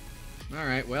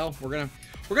 Alright, well, we're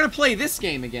gonna play this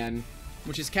game again,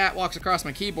 which is Cat walks across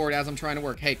my keyboard as I'm trying to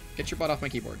work. Hey, get your butt off my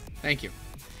keyboard. Thank you.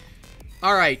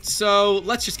 Alright, so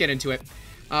let's just get into it.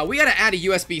 We gotta add a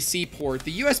USB-C port.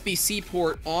 The USB-C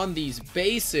port on these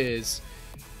bases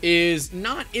is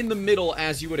not in the middle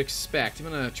as you would expect. I'm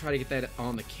gonna try to get that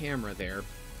on the camera there.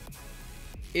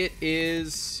 It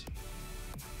is...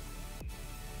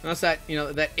 That's that, you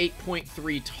know, that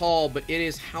 8.3 tall, but it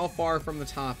is how far from the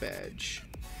top edge?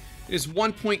 It is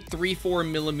 1.34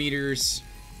 millimeters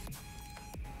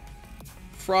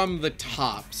from the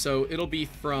top, so it'll be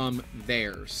from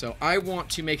there. So I want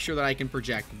to make sure that I can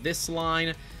project this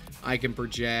line. I can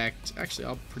project... Actually,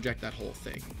 I'll project that whole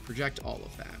thing. Project all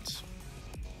of that.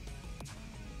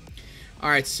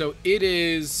 Alright, so it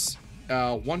is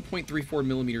 1.34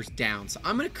 millimeters down. So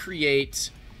I'm going to create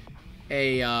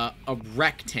a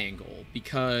rectangle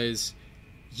because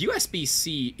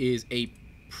USB-C is a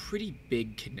pretty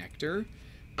big connector.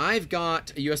 I've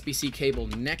got a USB-C cable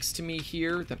next to me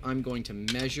here that I'm going to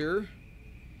measure.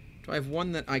 Do I have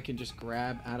one that I can just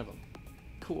grab out of them?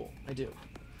 Cool, I do.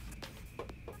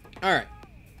 Alright.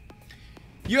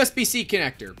 USB-C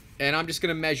connector. And I'm just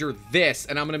going to measure this,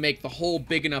 and I'm going to make the hole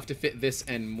big enough to fit this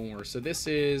and more. So this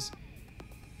is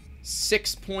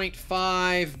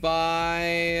 6.5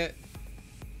 by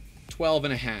 12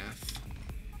 and a half.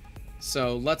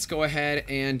 So let's go ahead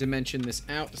and dimension this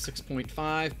out to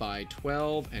 6.5 by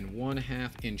 12 and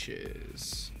 1/2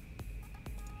 inches.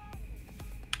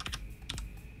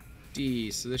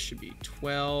 D, so this should be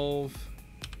 12.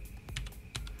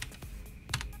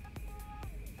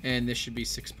 And this should be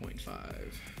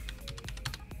 6.5.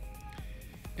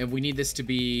 And we need this to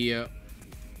be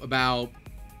about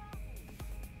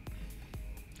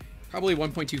probably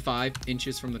 1.25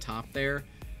 inches from the top there.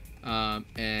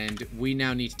 And we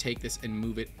now need to take this and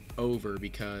move it over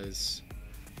because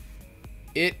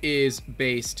it is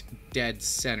based dead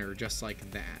center, just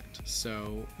like that.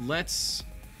 So let's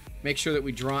make sure that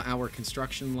we draw our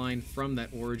construction line from that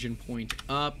origin point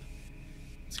up.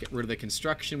 Let's get rid of the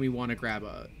construction. We want to grab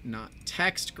a, not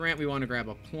text grant, we want to grab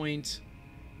a point.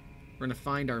 We're going to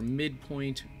find our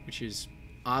midpoint, which is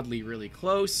oddly really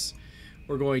close.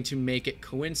 We're going to make it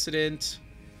coincident.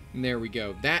 And there we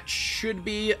go. That should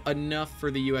be enough for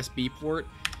the USB port.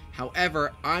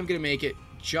 However, I'm going to make it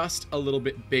just a little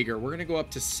bit bigger. We're going to go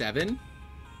up to 7.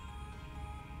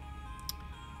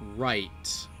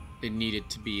 Right. It needed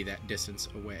to be that distance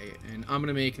away. And I'm going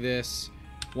to make this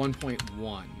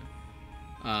 1.1.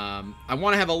 I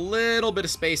want to have a little bit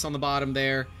of space on the bottom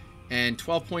there. And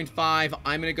 12.5,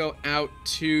 I'm going to go out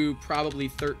to probably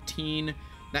 13.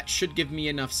 That should give me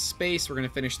enough space. We're going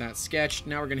to finish that sketch.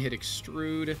 Now we're going to hit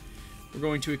extrude. We're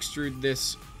going to extrude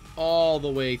this all the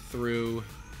way through,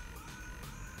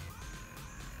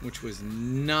 which was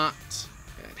not,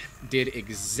 it did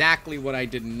exactly what I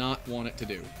did not want it to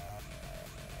do.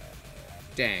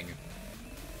 Dang.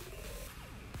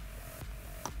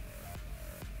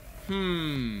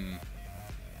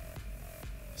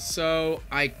 So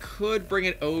I could bring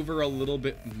it over a little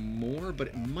bit more, but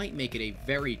it might make it a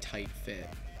very tight fit.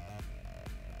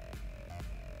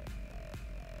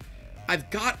 I've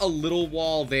got a little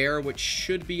wall there, which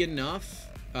should be enough.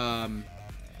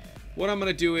 What I'm going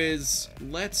to do is,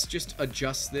 let's just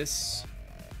adjust this.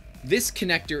 This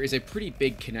connector is a pretty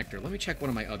big connector. Let me check one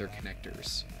of my other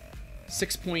connectors.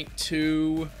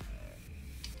 6.2.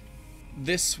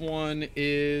 This one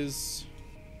is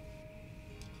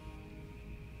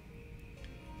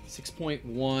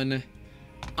 6.1.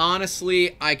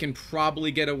 Honestly, I can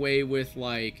probably get away with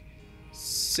like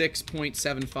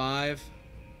 6.75.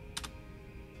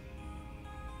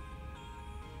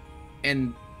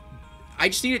 And I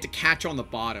just need it to catch on the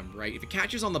bottom, right? If it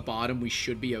catches on the bottom, we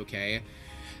should be okay.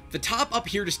 The top up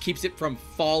here just keeps it from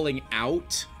falling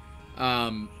out.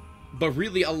 But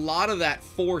really, a lot of that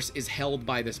force is held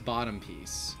by this bottom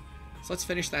piece. So let's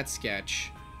finish that sketch.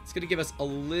 It's going to give us a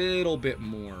little bit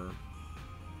more.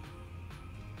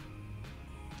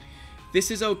 This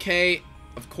is okay.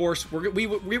 Of course, we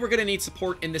were going to need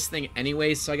support in this thing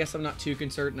anyways, so I guess I'm not too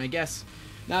concerned. And I guess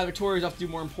now that Victoria's off to do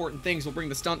more important things, we'll bring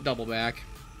the stunt double back.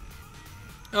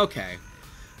 Okay.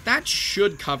 That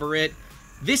should cover it.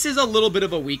 This is a little bit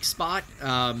of a weak spot.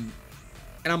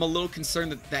 And I'm a little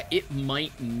concerned that it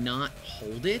might not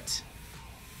hold it.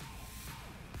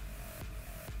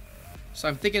 So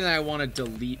I'm thinking that I want to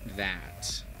delete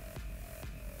that.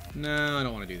 No, I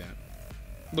don't want to do that.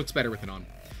 Looks better with it on.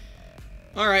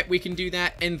 Alright, we can do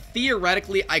that. And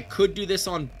theoretically, I could do this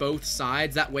on both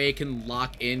sides. That way it can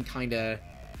lock in kind of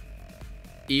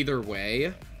either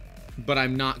way. But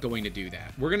I'm not going to do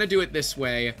that. We're going to do it this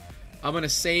way. I'm going to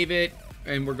save it.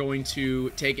 And we're going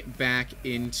to take it back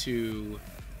into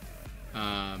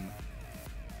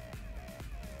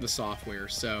the software.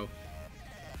 So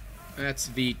that's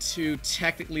V2.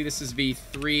 Technically, this is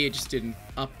V3. It just didn't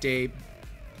update.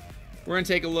 We're going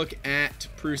to take a look at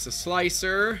Prusa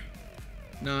Slicer.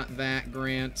 Not that,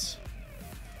 Grant.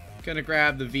 Going to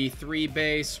grab the V3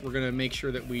 base. We're going to make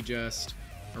sure that we just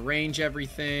arrange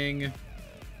everything.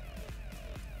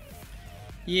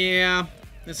 Yeah.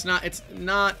 It's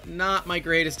not my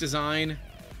greatest design.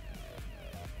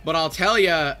 But I'll tell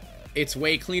you, it's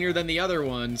way cleaner than the other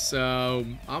one, so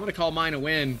I'm going to call mine a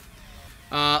win.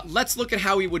 Let's look at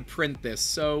how we would print this.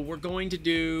 So we're going to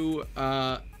do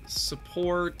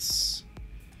supports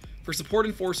for support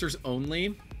enforcers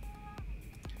only.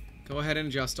 Go ahead and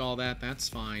adjust all that. That's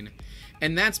fine.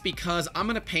 And that's because I'm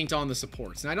going to paint on the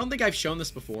supports. And I don't think I've shown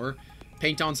this before,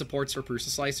 paint on supports for Prusa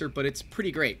Slicer, but it's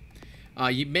pretty great.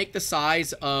 You make the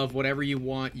size of whatever you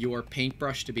want your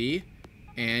paintbrush to be,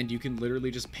 and you can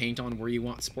literally just paint on where you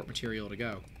want support material to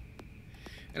go.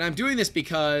 And I'm doing this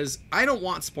because I don't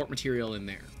want support material in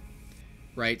there,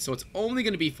 right? So it's only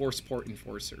going to be for support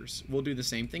enforcers. We'll do the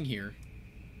same thing here.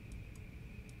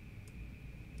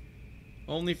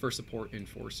 Only for support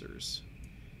enforcers.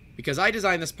 Because I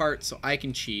designed this part so I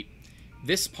can cheat.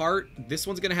 This part, this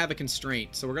one's going to have a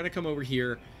constraint. So we're going to come over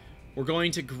here. We're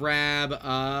going to grab,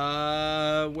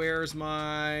 where's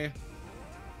my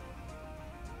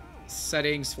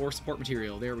settings for support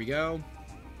material? There we go.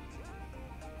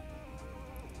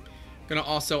 Gonna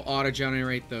also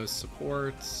auto-generate those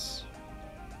supports.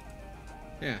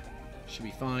 Yeah, should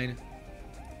be fine.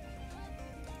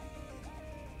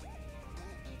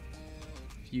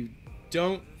 If you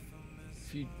don't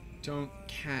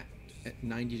cat at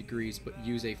 90 degrees but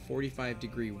use a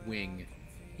 45-degree wing,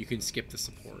 you can skip the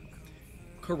support.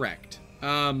 Correct.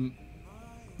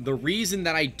 The reason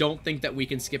that I don't think that we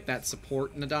can skip that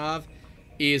support, Nadav,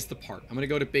 is the part. I'm gonna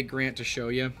go to Big Grant to show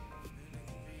you.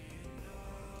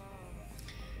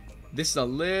 This is a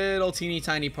little teeny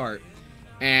tiny part,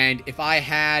 and if I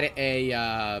had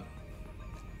a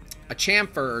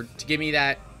chamfer to give me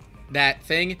that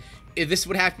thing, this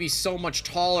would have to be so much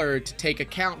taller to take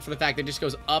account for the fact that it just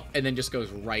goes up and then just goes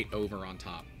right over on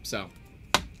top. So,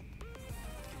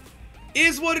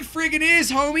 is what it friggin'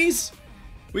 is, homies.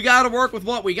 We gotta work with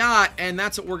what we got, and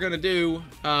that's what we're gonna do.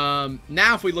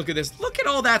 Now if we look at this, look at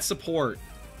all that support.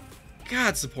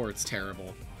 God, support's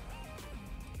terrible.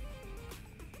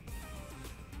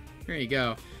 There you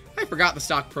go. I forgot the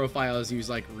stock profiles use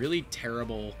like really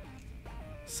terrible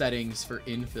settings for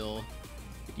infill.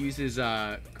 It uses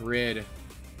grid.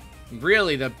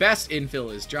 Really, the best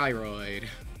infill is gyroid.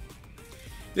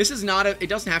 This is not a, it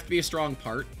doesn't have to be a strong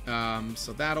part,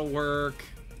 so that'll work.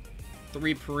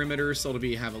 3 perimeters, so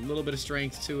it'll have a little bit of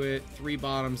strength to it. 3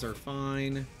 bottoms are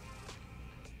fine.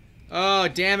 Oh,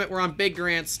 damn it, we're on Big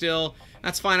Grant still.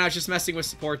 That's fine, I was just messing with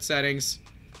support settings.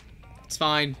 It's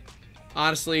fine.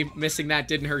 Honestly, missing that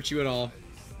didn't hurt you at all.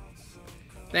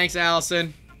 Thanks,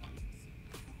 Allison.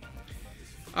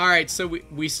 Alright, so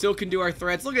we still can do our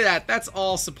threads. Look at that, that's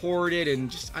all supported, and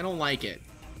just, I don't like it.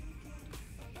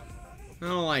 I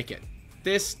don't like it.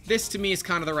 This to me is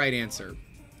kind of the right answer.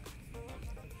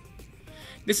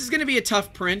 This is going to be a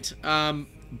tough print,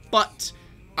 but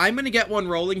I'm going to get one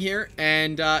rolling here,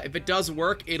 and if it does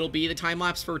work, it'll be the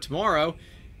time-lapse for tomorrow.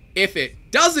 If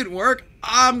it doesn't work,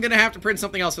 I'm going to have to print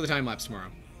something else for the time-lapse tomorrow.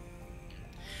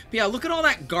 But yeah, look at all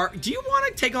that do you want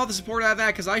to take all the support out of that?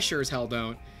 Because I sure as hell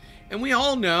don't. And we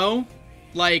all know,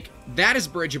 like, that is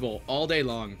bridgeable all day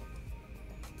long.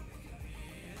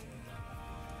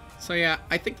 So yeah,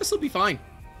 I think this will be fine.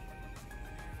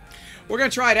 We're going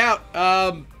to try it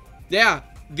out. Yeah,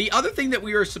 the other thing that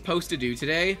we were supposed to do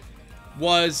today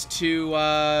was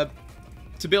to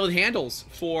build handles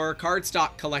for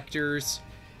cardstock collectors'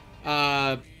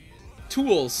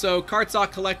 tools. So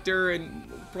cardstock collector, and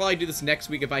we'll probably do this next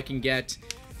week if I can get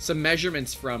some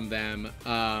measurements from them.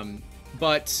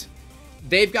 But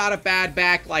they've got a bad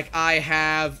back like I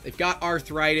have. They've got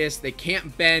arthritis. They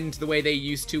can't bend the way they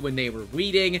used to when they were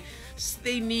weeding. So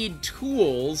they need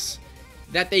tools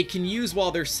that they can use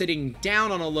while they're sitting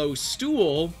down on a low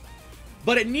stool,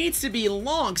 but it needs to be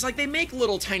long. It's like they make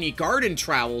little tiny garden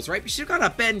trowels, right? But you've got to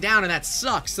bend down, and that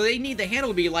sucks. So they need the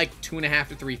handle to be like 2.5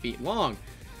 to 3 feet long.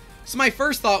 So my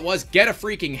first thought was get a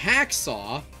freaking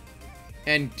hacksaw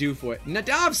and do for it.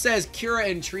 Nadav says Cura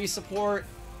and tree support.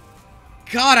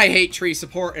 God, I hate tree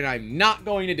support, and I'm not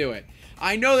going to do it.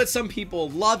 I know that some people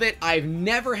love it. I've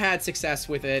never had success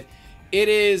with it. It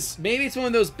is, maybe it's one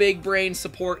of those big brain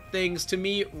support things. To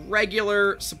me,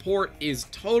 regular support is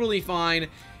totally fine,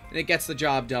 and it gets the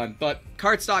job done. But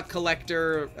cardstock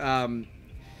collector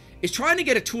is trying to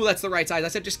get a tool that's the right size. I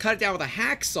said just cut it down with a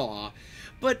hacksaw,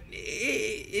 but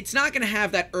it's not going to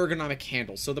have that ergonomic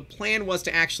handle. So the plan was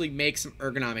to actually make some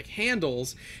ergonomic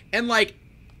handles, and like,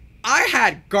 I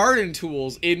had garden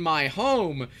tools in my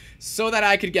home so that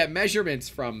I could get measurements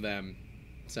from them.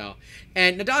 So,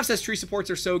 and Nadav says tree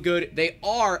supports are so good. They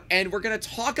are, and we're going to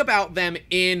talk about them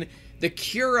in the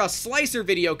Cura Slicer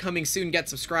video coming soon. Get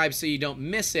subscribed so you don't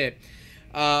miss it.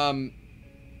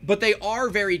 But they are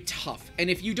very tough, and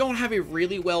if you don't have a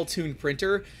really well-tuned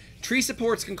printer, tree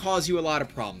supports can cause you a lot of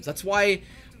problems. That's why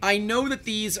I know that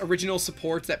these original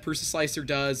supports that Prusa Slicer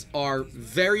does are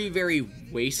very, very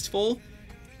wasteful.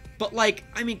 But like,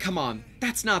 I mean, come on,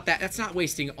 that's not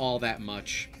wasting all that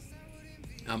much.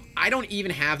 I don't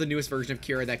even have the newest version of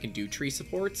Cura that can do tree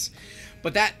supports,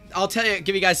 but that, I'll tell you,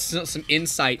 give you guys some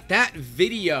insight. That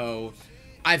video,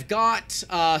 I've got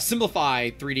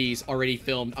Simplify 3Ds already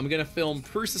filmed. I'm gonna film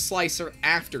Prusa Slicer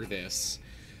after this,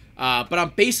 but I'm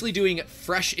basically doing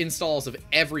fresh installs of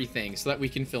everything so that we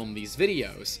can film these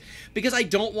videos, because I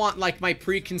don't want like my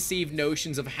preconceived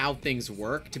notions of how things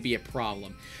work to be a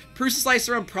problem. Prusa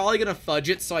Slicer, I'm probably gonna fudge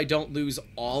it so I don't lose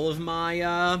all of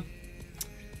my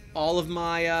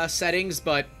settings,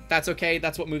 but that's okay.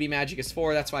 That's what Movie Magic is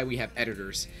for. That's why we have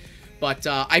editors. But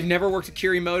I've never worked with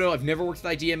Kirimoto. I've never worked with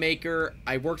Idea Maker.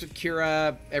 I worked with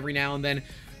Kira every now and then.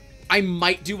 I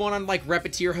might do one on like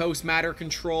Repetier Host, Matter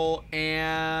Control,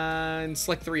 and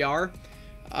Slick 3R.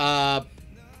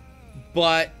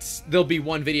 But there'll be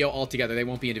one video altogether. They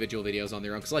won't be individual videos on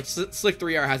their own. Because like Slick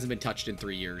 3R hasn't been touched in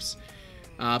 3 years.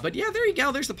 But yeah, there you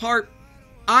go. There's the part.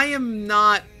 I am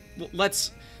not...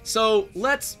 Let's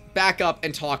back up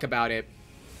and talk about it.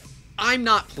 I'm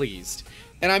not pleased.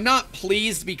 And I'm not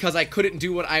pleased because I couldn't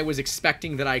do what I was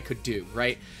expecting that I could do,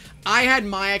 right? I had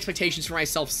my expectations for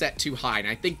myself set too high, and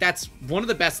I think that's one of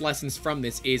the best lessons from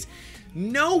this is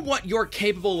know what you're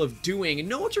capable of doing and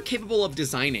know what you're capable of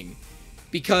designing,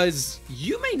 because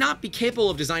you may not be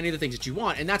capable of designing the things that you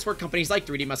want, and that's where companies like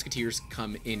 3D Musketeers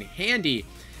come in handy,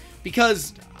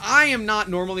 because I am not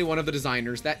normally one of the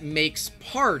designers that makes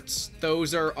parts.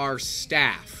 Those are our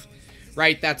staff,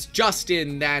 right? That's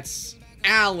Justin, that's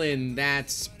Alan,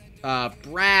 that's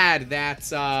Brad,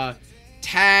 that's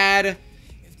Tad.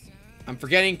 I'm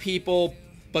forgetting people,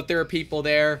 but there are people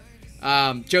there.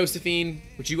 Josephine,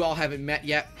 which you all haven't met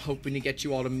yet. Hoping to get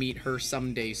you all to meet her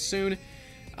someday soon.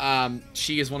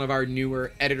 She is one of our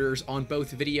newer editors on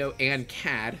both video and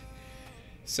CAD.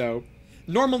 So,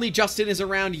 normally Justin is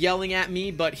around yelling at me,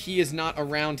 but he is not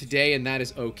around today, and that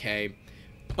is okay.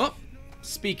 Oh,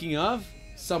 speaking of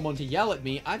someone to yell at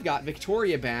me, I've got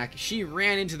Victoria back. She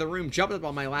ran into the room, jumped up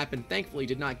on my lap, and thankfully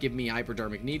did not give me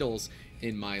hypodermic needles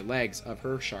in my legs of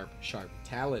her sharp, sharp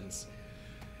talons.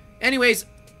 Anyways,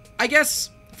 I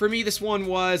guess for me this one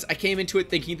was, I came into it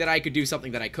thinking that I could do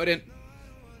something that I couldn't.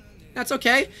 That's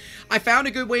okay. I found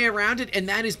a good way around it, and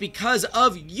that is because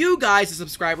of you guys, the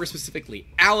subscribers, specifically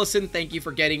Allison. Thank you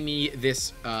for getting me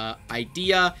this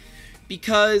idea,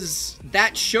 because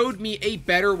that showed me a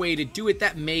better way to do it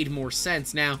that made more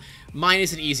sense. Now, mine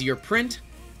is an easier print,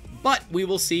 but we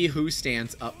will see who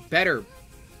stands up better.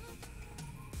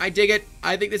 I dig it.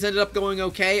 I think this ended up going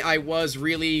okay. I was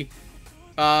really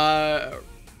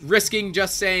risking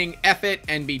just saying F it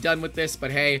and be done with this, but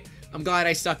hey, I'm glad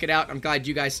I stuck it out. I'm glad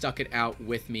you guys stuck it out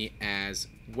with me as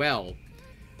well.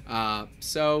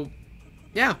 So,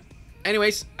 yeah.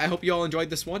 Anyways, I hope you all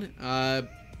enjoyed this one.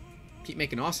 Keep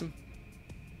making awesome.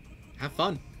 Have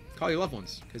fun. Call your loved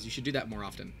ones, because you should do that more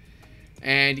often.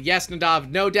 And yes,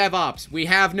 Nadav, no DevOps. We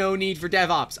have no need for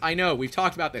DevOps. I know, we've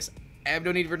talked about this. I have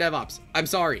no need for DevOps. I'm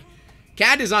sorry.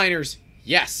 CAD designers,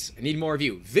 yes, I need more of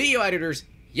you. Video editors,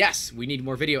 yes, we need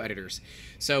more video editors.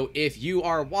 So if you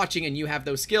are watching and you have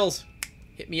those skills,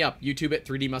 hit me up, YouTube at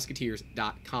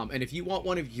 3dmusketeers.com. And if you want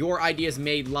one of your ideas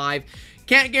made live,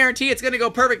 can't guarantee it's going to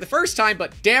go perfect the first time,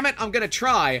 but damn it, I'm going to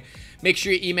try. Make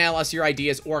sure you email us your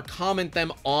ideas or comment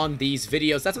them on these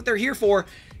videos. That's what they're here for.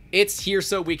 It's here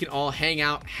so we can all hang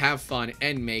out, have fun,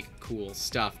 and make cool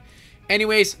stuff.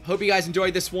 Anyways, hope you guys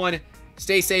enjoyed this one.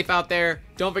 Stay safe out there.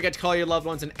 Don't forget to call your loved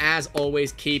ones. And as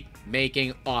always, keep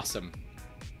making awesome.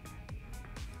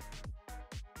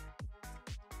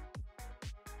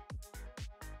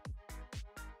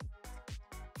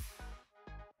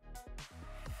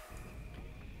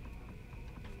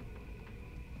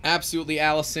 Absolutely,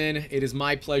 Allison. It is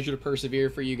my pleasure to persevere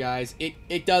for you guys.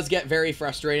 It does get very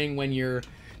frustrating when you're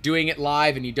doing it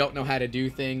live and you don't know how to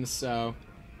do things. So,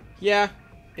 yeah.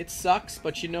 It sucks,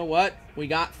 but you know what? We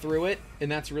got through it,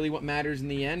 and that's really what matters in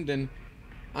the end, and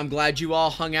I'm glad you all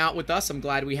hung out with us. I'm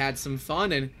glad we had some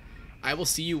fun, and I will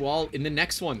see you all in the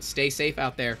next one. Stay safe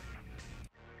out there.